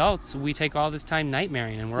then as adults we take all this time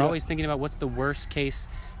nightmaring, and we're always thinking about what's the worst case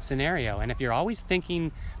scenario. And if you're always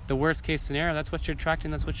thinking the worst case scenario, that's what you're attracting,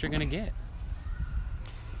 that's what you're going to get.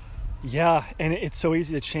 Yeah, and it's so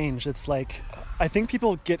easy to change. It's like, I think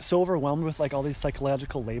people get so overwhelmed with like all these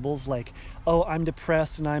psychological labels, like, oh, I'm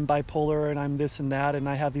depressed and I'm bipolar and I'm this and that and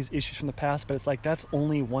I have these issues from the past. But it's like, that's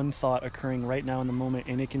only one thought occurring right now in the moment,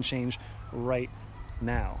 and it can change right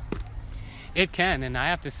now. It can, and I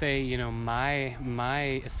have to say, you know,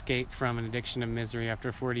 my escape from an addiction of misery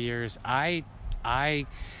after 40 years, I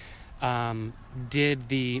did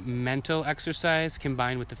the mental exercise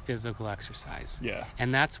combined with the physical exercise. Yeah.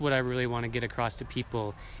 And that's what I really want to get across to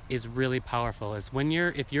people is really powerful. Is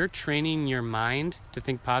if you're training your mind to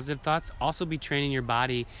think positive thoughts, also be training your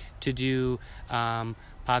body to do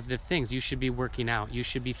positive things. You should be working out. You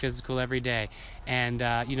should be physical every day. And,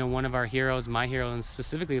 you know, one of our heroes, my hero, and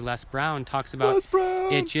specifically Les Brown, talks about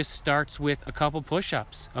it just starts with a couple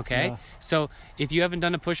push-ups, okay? Yeah. So if you haven't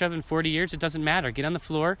done a push-up in 40 years, it doesn't matter. Get on the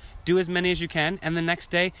floor, do as many as you can, and the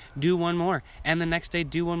next day, do one more. And the next day,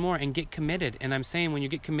 do one more, and get committed. And I'm saying when you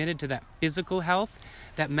get committed to that physical health,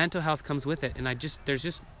 that mental health comes with it. And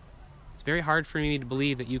it's very hard for me to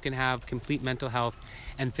believe that you can have complete mental health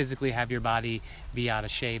and physically have your body be out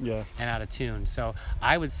of shape and out of tune. So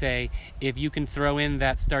I would say if you can throw in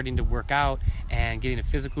that starting to work out and getting a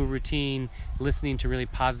physical routine, listening to really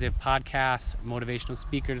positive podcasts, motivational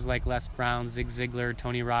speakers like Les Brown, Zig Ziglar,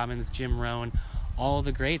 Tony Robbins, Jim Rohn, all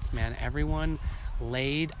the greats, man, everyone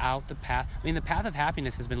laid out the path. I mean, the path of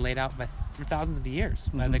happiness has been laid out for thousands of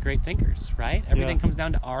years by the great thinkers, right? Everything comes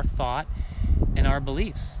down to our thought and our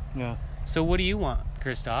beliefs. Yeah. So what do you want,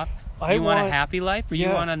 Christoph? You want a happy life or you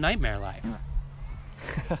want a nightmare life?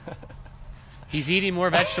 He's eating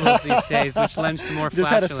more vegetables these days, which lends to more flatulence.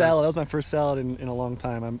 Just had a salad. That was my first salad in a long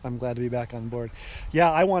time. I'm glad to be back on board.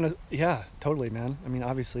 Yeah, I want to. Yeah, totally, man. I mean,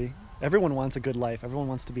 obviously, everyone wants a good life. Everyone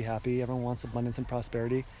wants to be happy. Everyone wants abundance and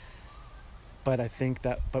prosperity. But I think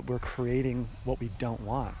but we're creating what we don't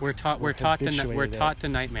want. We're taught to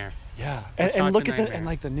nightmare. Yeah, and look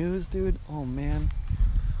at the news, dude. Oh man.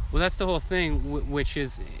 Well, that's the whole thing, which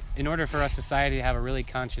is, in order for our society to have a really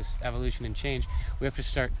conscious evolution and change, we have to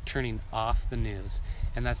start turning off the news.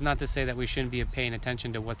 And that's not to say that we shouldn't be paying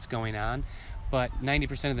attention to what's going on, but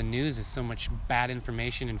 90% of the news is so much bad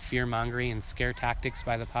information and fear-mongering and scare tactics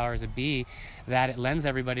by the powers that be that it lends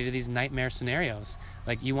everybody to these nightmare scenarios.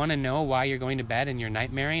 Like, you want to know why you're going to bed and you're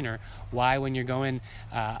nightmaring, or why when you're going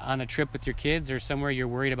on a trip with your kids or somewhere you're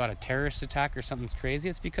worried about a terrorist attack or something's crazy.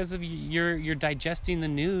 It's because of you're digesting the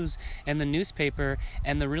news and the newspaper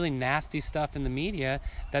and the really nasty stuff in the media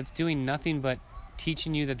that's doing nothing but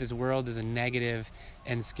teaching you that this world is a negative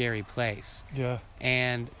and scary place. Yeah.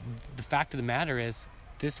 And the fact of the matter is,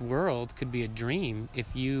 this world could be a dream if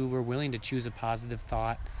you were willing to choose a positive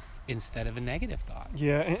thought instead of a negative thought.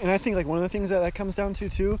 Yeah, and I think like one of the things that comes down to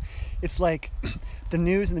too, it's like the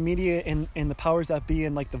news and the media and the powers that be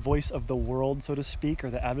and like the voice of the world, so to speak,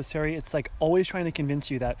 or the adversary, it's like always trying to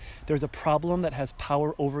convince you that there's a problem that has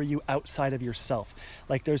power over you outside of yourself.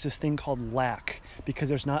 Like there's this thing called lack because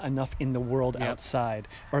there's not enough in the world outside,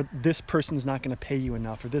 or this person's not going to pay you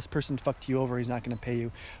enough, or this person fucked you over, he's not going to pay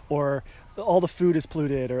you, or all the food is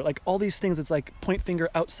polluted, or like all these things. It's like point finger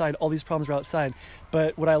outside, all these problems are outside.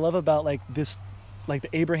 But what I love about like this, like the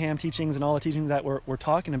Abraham teachings and all the teachings that we're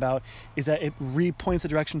talking about, is that it points the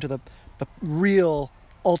direction to the real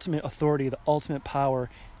ultimate authority, the ultimate power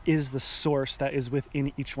is the source that is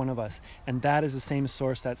within each one of us. And that is the same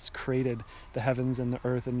source that's created the heavens and the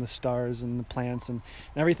earth and the stars and the plants and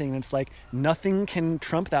everything. And it's like nothing can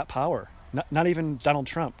trump that power. Not even Donald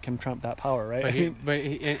Trump can trump that power, right?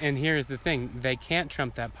 And here's the thing. They can't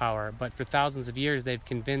trump that power, but for thousands of years they've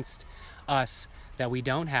convinced us that we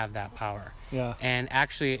don't have that power. Yeah. And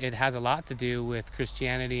actually it has a lot to do with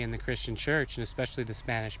Christianity and the Christian church, and especially the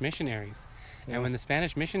Spanish missionaries. Yeah. And when the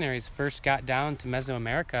Spanish missionaries first got down to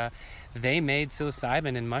Mesoamerica, they made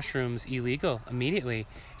psilocybin and mushrooms illegal immediately.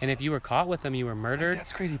 And if you were caught with them, you were murdered.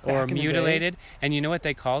 That's crazy. Or mutilated. And you know what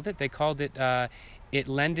they called it? They called it... it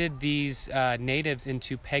lended these natives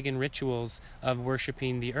into pagan rituals of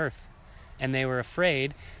worshiping the earth. And they were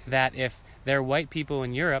afraid that if their white people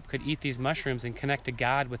in Europe could eat these mushrooms and connect to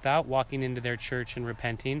God without walking into their church and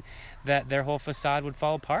repenting, that their whole facade would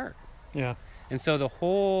fall apart. Yeah. And so the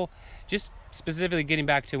whole, just specifically getting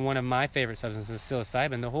back to one of my favorite substances,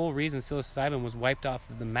 psilocybin, the whole reason psilocybin was wiped off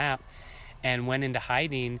of the map and went into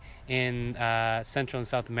hiding in Central and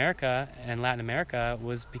South America and Latin America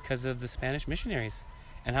was because of the Spanish missionaries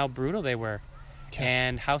and how brutal they were. Okay.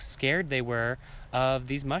 And how scared they were of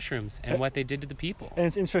these mushrooms and what they did to the people. And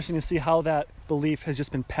it's interesting to see how that belief has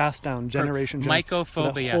just been passed down generation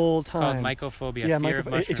mycophobia. The whole time. It's called mycophobia. Yeah, fear of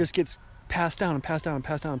mushrooms. It just gets passed down and passed down and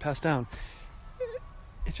passed down and passed down.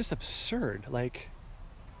 It's just absurd. Like,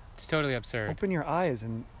 it's totally absurd. Open your eyes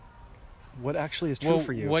and what actually is true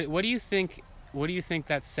for you. What do you think? What do you think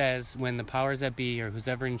that says when the powers that be or who's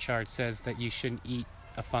ever in charge says that you shouldn't eat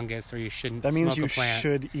a fungus or you shouldn't smoke a plant? That means you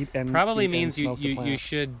should eat and probably eat means and you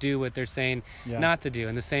should do what they're saying not to do.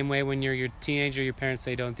 In the same way, when you're your teenager, your parents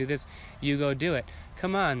say don't do this, you go do it.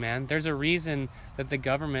 Come on, man. There's a reason that the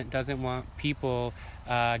government doesn't want people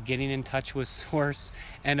getting in touch with source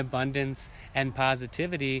and abundance and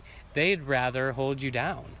positivity. They'd rather hold you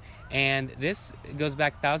down. And this goes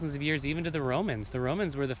back thousands of years, even to the Romans. The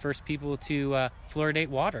Romans were the first people to fluoridate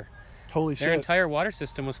water. Holy shit. Their entire water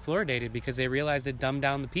system was fluoridated because they realized it dumbed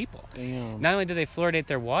down the people. Damn. Not only did they fluoridate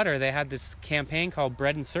their water, they had this campaign called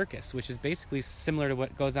Bread and Circus, which is basically similar to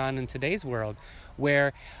what goes on in today's world,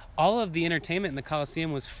 where all of the entertainment in the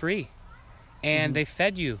Colosseum was free. And they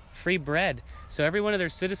fed you free bread. So every one of their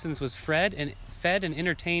citizens was fed and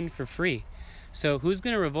entertained for free. So who's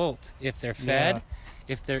going to revolt if they're fed,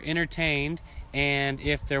 if they're entertained, and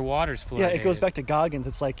if their water's fluoridated? Yeah, it goes back to Goggins.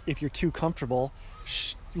 It's like if you're too comfortable,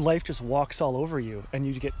 life just walks all over you, and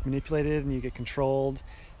you get manipulated and you get controlled,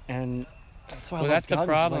 and that's why that's the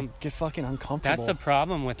problem. Like, get fucking uncomfortable. That's the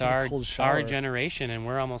problem with our generation, and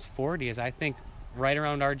we're almost 40. Is I think right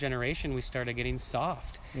around our generation we started getting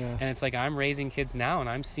soft. And it's like I'm raising kids now, and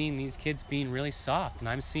I'm seeing these kids being really soft, and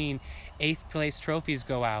I'm seeing 8th place trophies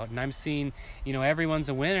go out, and I'm seeing, everyone's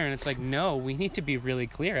a winner, and it's like, no, we need to be really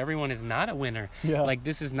clear. Everyone is not a winner. Like,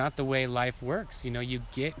 this is not the way life works. You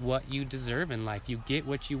get what you deserve in life. You get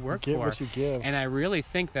what you work for. You get what you give. And I really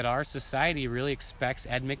think that our society really expects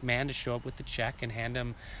Ed McMahon to show up with the check and hand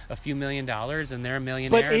them a few $1 million, and they're a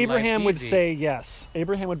millionaire. But Abraham would say yes.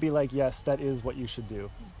 Abraham would be like, yes, that is what you should do.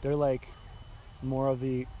 They're like more of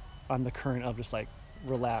on the current of just like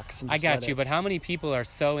relax. And I got you, but how many people are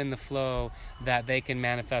so in the flow that they can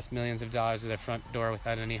manifest millions of dollars at their front door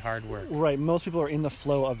without any hard work? Right. Most people are in the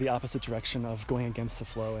flow of the opposite direction of going against the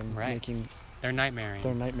flow and making. They're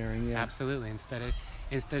nightmaring. Yeah. Absolutely. Instead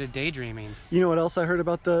of daydreaming. You know what else I heard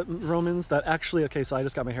about the Romans? That actually, so I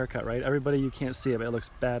just got my hair cut, right? Everybody, you can't see it, but it looks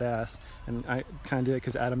badass. And I kind of did it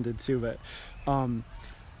because Adam did too, but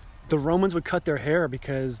the Romans would cut their hair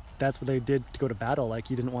because that's what they did to go to battle. Like,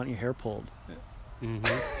 you didn't want your hair pulled.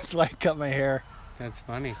 That's why I cut my hair. That's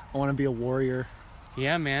funny. I want to be a warrior.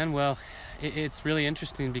 Yeah, man. Well, it's really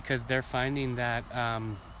interesting because they're finding that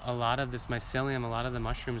a lot of this mycelium, a lot of the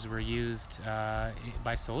mushrooms were used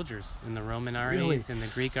by soldiers in the Roman armies, in the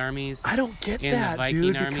Greek armies. I don't get in that, the Viking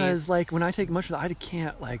dude, armies. because like when I take mushrooms, I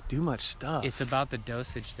can't like do much stuff. It's about the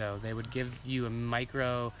dosage, though. They would give you a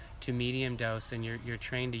micro to medium dose, and you're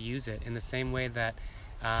trained to use it in the same way that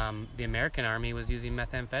the American army was using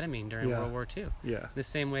methamphetamine during World War II. The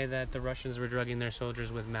same way that the Russians were drugging their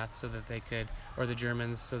soldiers with meth so that they could, or the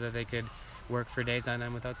Germans, so that they could work for days on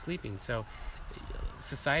end without sleeping. So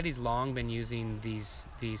society's long been using these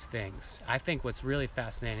things. I think what's really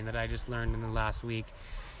fascinating that I just learned in the last week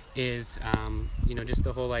is just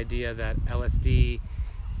the whole idea that LSD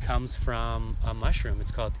comes from a mushroom.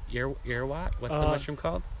 It's called earwat. What's the mushroom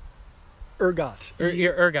called? Ergot.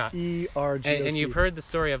 Ergot. E-R-G-O-T. And you've heard the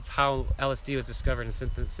story of how LSD was discovered and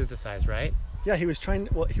synthesized, right? Yeah, he was trying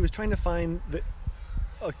to find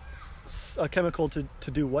a chemical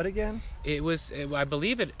to do what again? I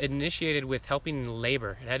believe it initiated with helping in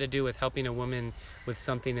labor. It had to do with helping a woman with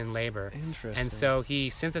something in labor. Interesting. And so he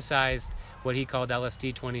synthesized what he called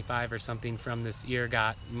LSD-25 or something from this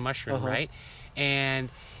ergot mushroom, right? And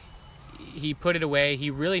he put it away.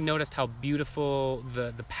 He really noticed how beautiful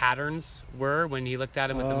the patterns were when he looked at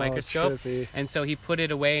them with the microscope. Trippy. And so he put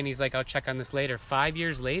it away, and he's like, I'll check on this later. 5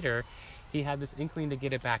 years later, he had this inkling to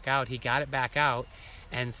get it back out. He got it back out,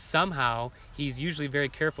 and somehow, he's usually very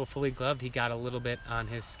careful, fully gloved, he got a little bit on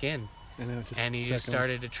his skin. And he just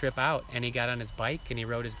started to trip out. And he got on his bike, and he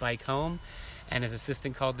rode his bike home. And his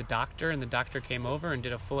assistant called the doctor, and the doctor came over and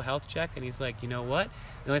did a full health check. And he's like, you know what?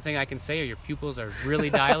 The only thing I can say are your pupils are really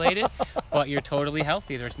dilated, but you're totally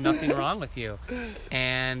healthy. There's nothing wrong with you.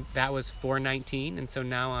 And that was 4/19. And so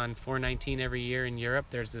now on 4/19 every year in Europe,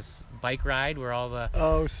 there's this bike ride where all the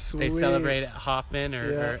they celebrate Hoffman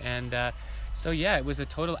So it was a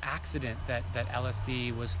total accident that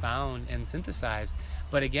LSD was found and synthesized.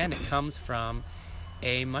 But again, it comes from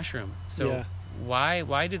a mushroom. So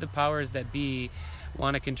why do the powers that be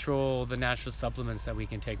want to control the natural supplements that we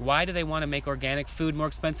can take? Why do they want to make organic food more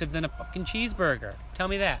expensive than a fucking cheeseburger? Tell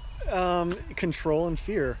me that. Control and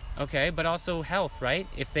fear. Okay, but also health, right?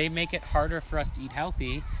 If they make it harder for us to eat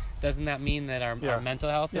healthy, doesn't that mean that our mental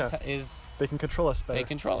health is... They can control us better. They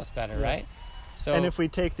control us better, right? So, and if we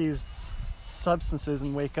take these substances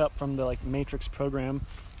and wake up from the Matrix program,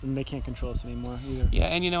 then they can't control us anymore either. Yeah,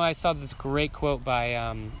 and I saw this great quote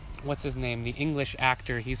by what's his name? The English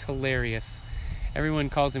actor. He's hilarious. Everyone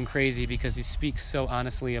calls him crazy because he speaks so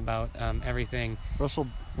honestly about everything.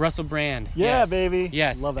 Russell Brand. Yeah, yes. baby.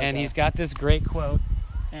 Yes, Love that and guy. he's got this great quote,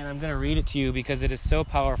 and I'm going to read it to you because it is so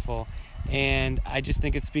powerful, and I just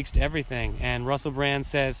think it speaks to everything. And Russell Brand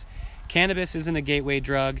says, "Cannabis isn't a gateway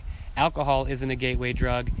drug. Alcohol isn't a gateway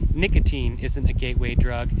drug. Nicotine isn't a gateway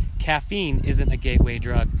drug. Caffeine isn't a gateway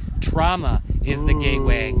drug. Trauma is the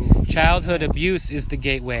gateway. Childhood abuse is the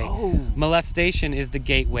gateway. Molestation is the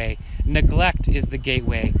gateway. Neglect is the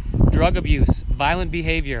gateway. Drug abuse, violent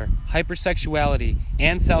behavior, hypersexuality,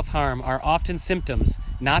 and self-harm are often symptoms,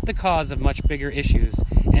 not the cause of much bigger issues,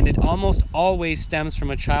 and it almost always stems from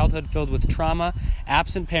a childhood filled with trauma,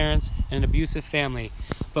 absent parents, and an abusive family.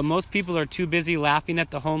 But most people are too busy laughing at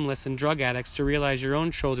the homeless and drug addicts to realize your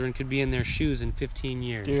own children could be in their shoes in 15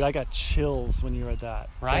 years. Dude, I got chills when you read that.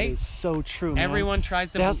 Right? That is so true, man. Everyone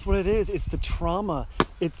tries to... That's what it is. It's the trauma.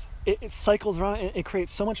 It cycles around. It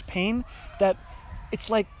creates so much pain that it's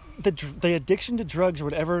like the addiction to drugs or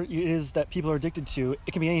whatever it is that people are addicted to.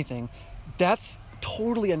 It can be anything. That's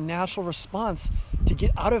totally a natural response to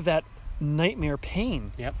get out of that nightmare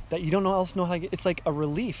pain. Yep. That you don't know else know how to get. It's like a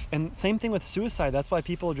relief. And same thing with suicide. That's why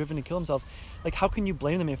people are driven to kill themselves. Like, how can you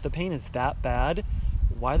blame them if the pain is that bad?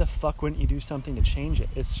 Why the fuck wouldn't you do something to change it?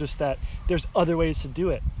 It's just that there's other ways to do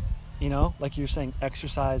it. You know, like you're saying,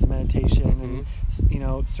 exercise, meditation, and, you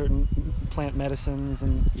know, certain plant medicines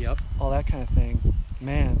and all that kind of thing.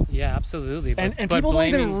 Man. Yeah, absolutely. And people don't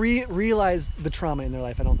even realize the trauma in their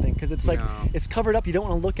life, I don't think, because it's like, it's covered up. You don't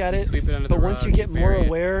want to look at it. Sweep it under but the once rug, you get more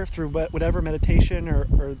aware through whatever meditation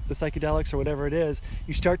or the psychedelics or whatever it is,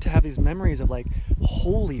 you start to have these memories of like,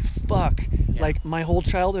 holy fuck. Yeah. Like, my whole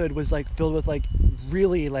childhood was like filled with like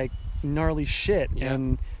really like gnarly shit. Yeah.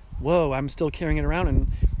 And whoa, I'm still carrying it around and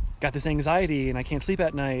got this anxiety and I can't sleep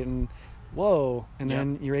at night and whoa. And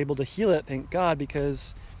then you're able to heal it, thank God,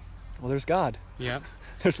 because, well, there's God. Yeah.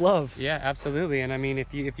 There's love. Yeah, absolutely. And I mean,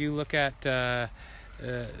 if you look at the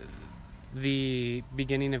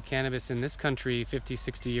beginning of cannabis in this country 50,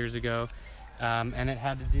 60 years ago, and it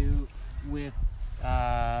had to do with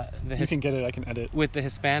you can get it, I can edit. With the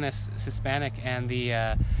Hispanic and the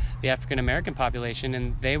African American population,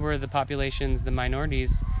 and they were the populations, the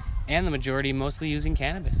minorities, and the majority mostly using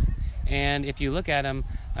cannabis. And if you look at them,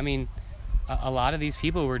 I mean, a lot of these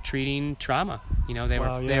people were treating trauma. You know, they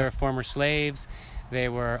were former slaves, they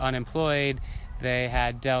were unemployed, they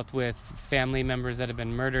had dealt with family members that had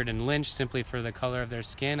been murdered and lynched simply for the color of their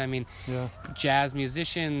skin. I mean, jazz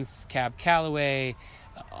musicians, Cab Calloway,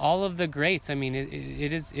 all of the greats. I mean,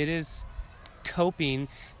 it is coping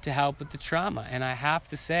to help with the trauma. And I have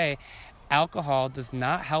to say, alcohol does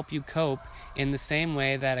not help you cope in the same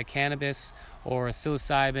way that a cannabis or a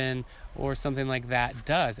psilocybin or something like that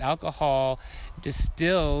does. Alcohol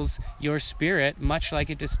distills your spirit much like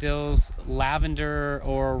it distills lavender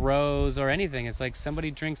or rose or anything. It's like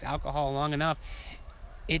somebody drinks alcohol long enough,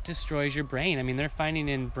 it destroys your brain. I mean, they're finding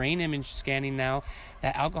in brain image scanning now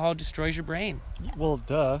that alcohol destroys your brain. Well,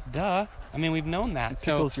 duh. I mean, we've known that. It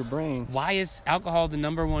tickles your brain. Why is alcohol the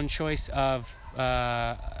number one choice of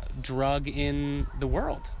drug in the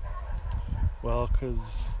world? Well,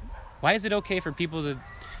 because... Why is it okay for people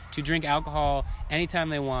to drink alcohol anytime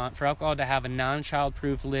they want, for alcohol to have a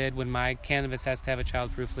non-child-proof lid when my cannabis has to have a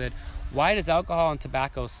child-proof lid? Why does alcohol and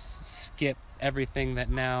tobacco skip everything that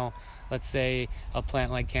now, let's say, a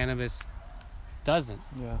plant like cannabis doesn't?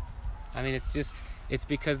 Yeah. I mean, it's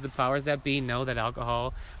because the powers that be know that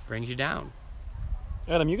alcohol brings you down.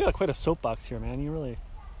 Adam, you got quite a soapbox here, man. You really...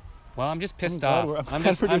 Well, I'm just pissed off. I'm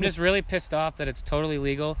just really pissed off that it's totally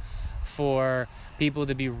legal for people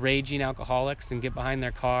to be raging alcoholics and get behind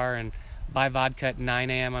their car and buy vodka at 9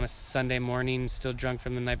 a.m. on a Sunday morning, still drunk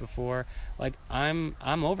from the night before. Like, I'm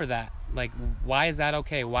over that. Like, why is that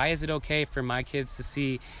okay? Why is it okay for my kids to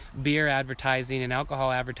see beer advertising and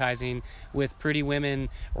alcohol advertising with pretty women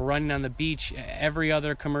running on the beach, every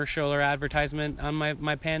other commercial or advertisement on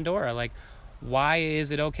my Pandora? Like, why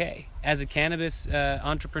is it okay? As a cannabis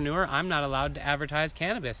entrepreneur, I'm not allowed to advertise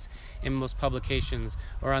cannabis in most publications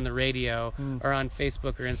or on the radio or on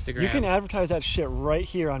Facebook or Instagram. You can advertise that shit right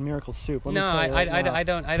here on Miracle Soup. No, I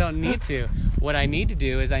don't need to. What I need to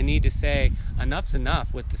do is I need to say enough's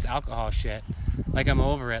enough with this alcohol shit. Like, I'm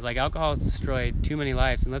over it. Like, alcohol has destroyed too many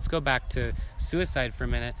lives. And let's go back to suicide for a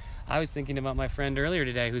minute. I was thinking about my friend earlier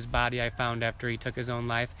today whose body I found after he took his own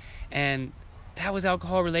life, and that was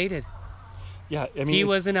alcohol related. Yeah, I mean, he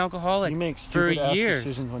was an alcoholic you make for years.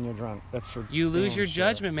 Decisions when you're drunk. That's for you lose your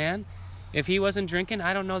judgment, man. If he wasn't drinking,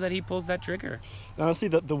 I don't know that he pulls that trigger. Honestly,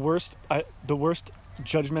 the worst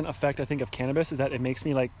judgment effect I think of cannabis is that it makes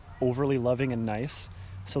me like overly loving and nice.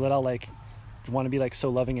 so that I'll like want to be like so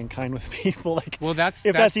loving and kind with people. Like, well, that's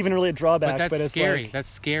even really a drawback. But it's scary. Like, that's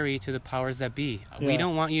scary to the powers that be. Yeah. We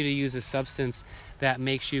don't want you to use a substance that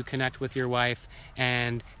makes you connect with your wife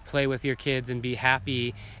and play with your kids and be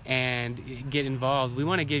happy and get involved. We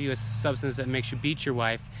want to give you a substance that makes you beat your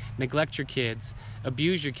wife, neglect your kids,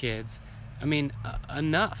 abuse your kids. I mean,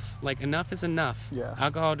 enough. Like, enough is enough. Yeah.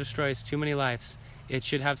 Alcohol destroys too many lives. It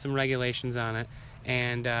should have some regulations on it.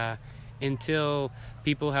 And until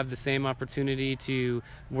people have the same opportunity to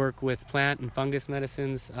work with plant and fungus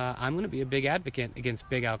medicines, I'm going to be a big advocate against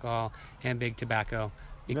big alcohol and big tobacco,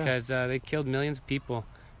 because they killed millions of people,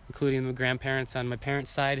 including the grandparents on my parents'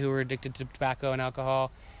 side who were addicted to tobacco and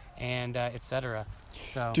alcohol, and etc.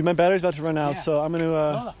 So, dude, my battery's about to run out, so I'm going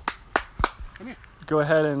to go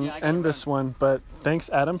ahead and end this one. But thanks,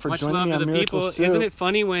 Adam, for joining me on Miracle Soup. Isn't it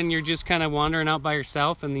funny when you're just kind of wandering out by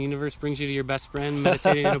yourself and the universe brings you to your best friend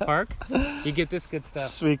meditating in a park? You get this good stuff.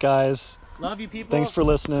 Sweet, guys. Love you, people. Thanks for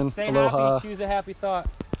listening. Stay Aloha. happy. Choose a happy thought.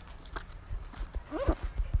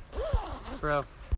 Bro.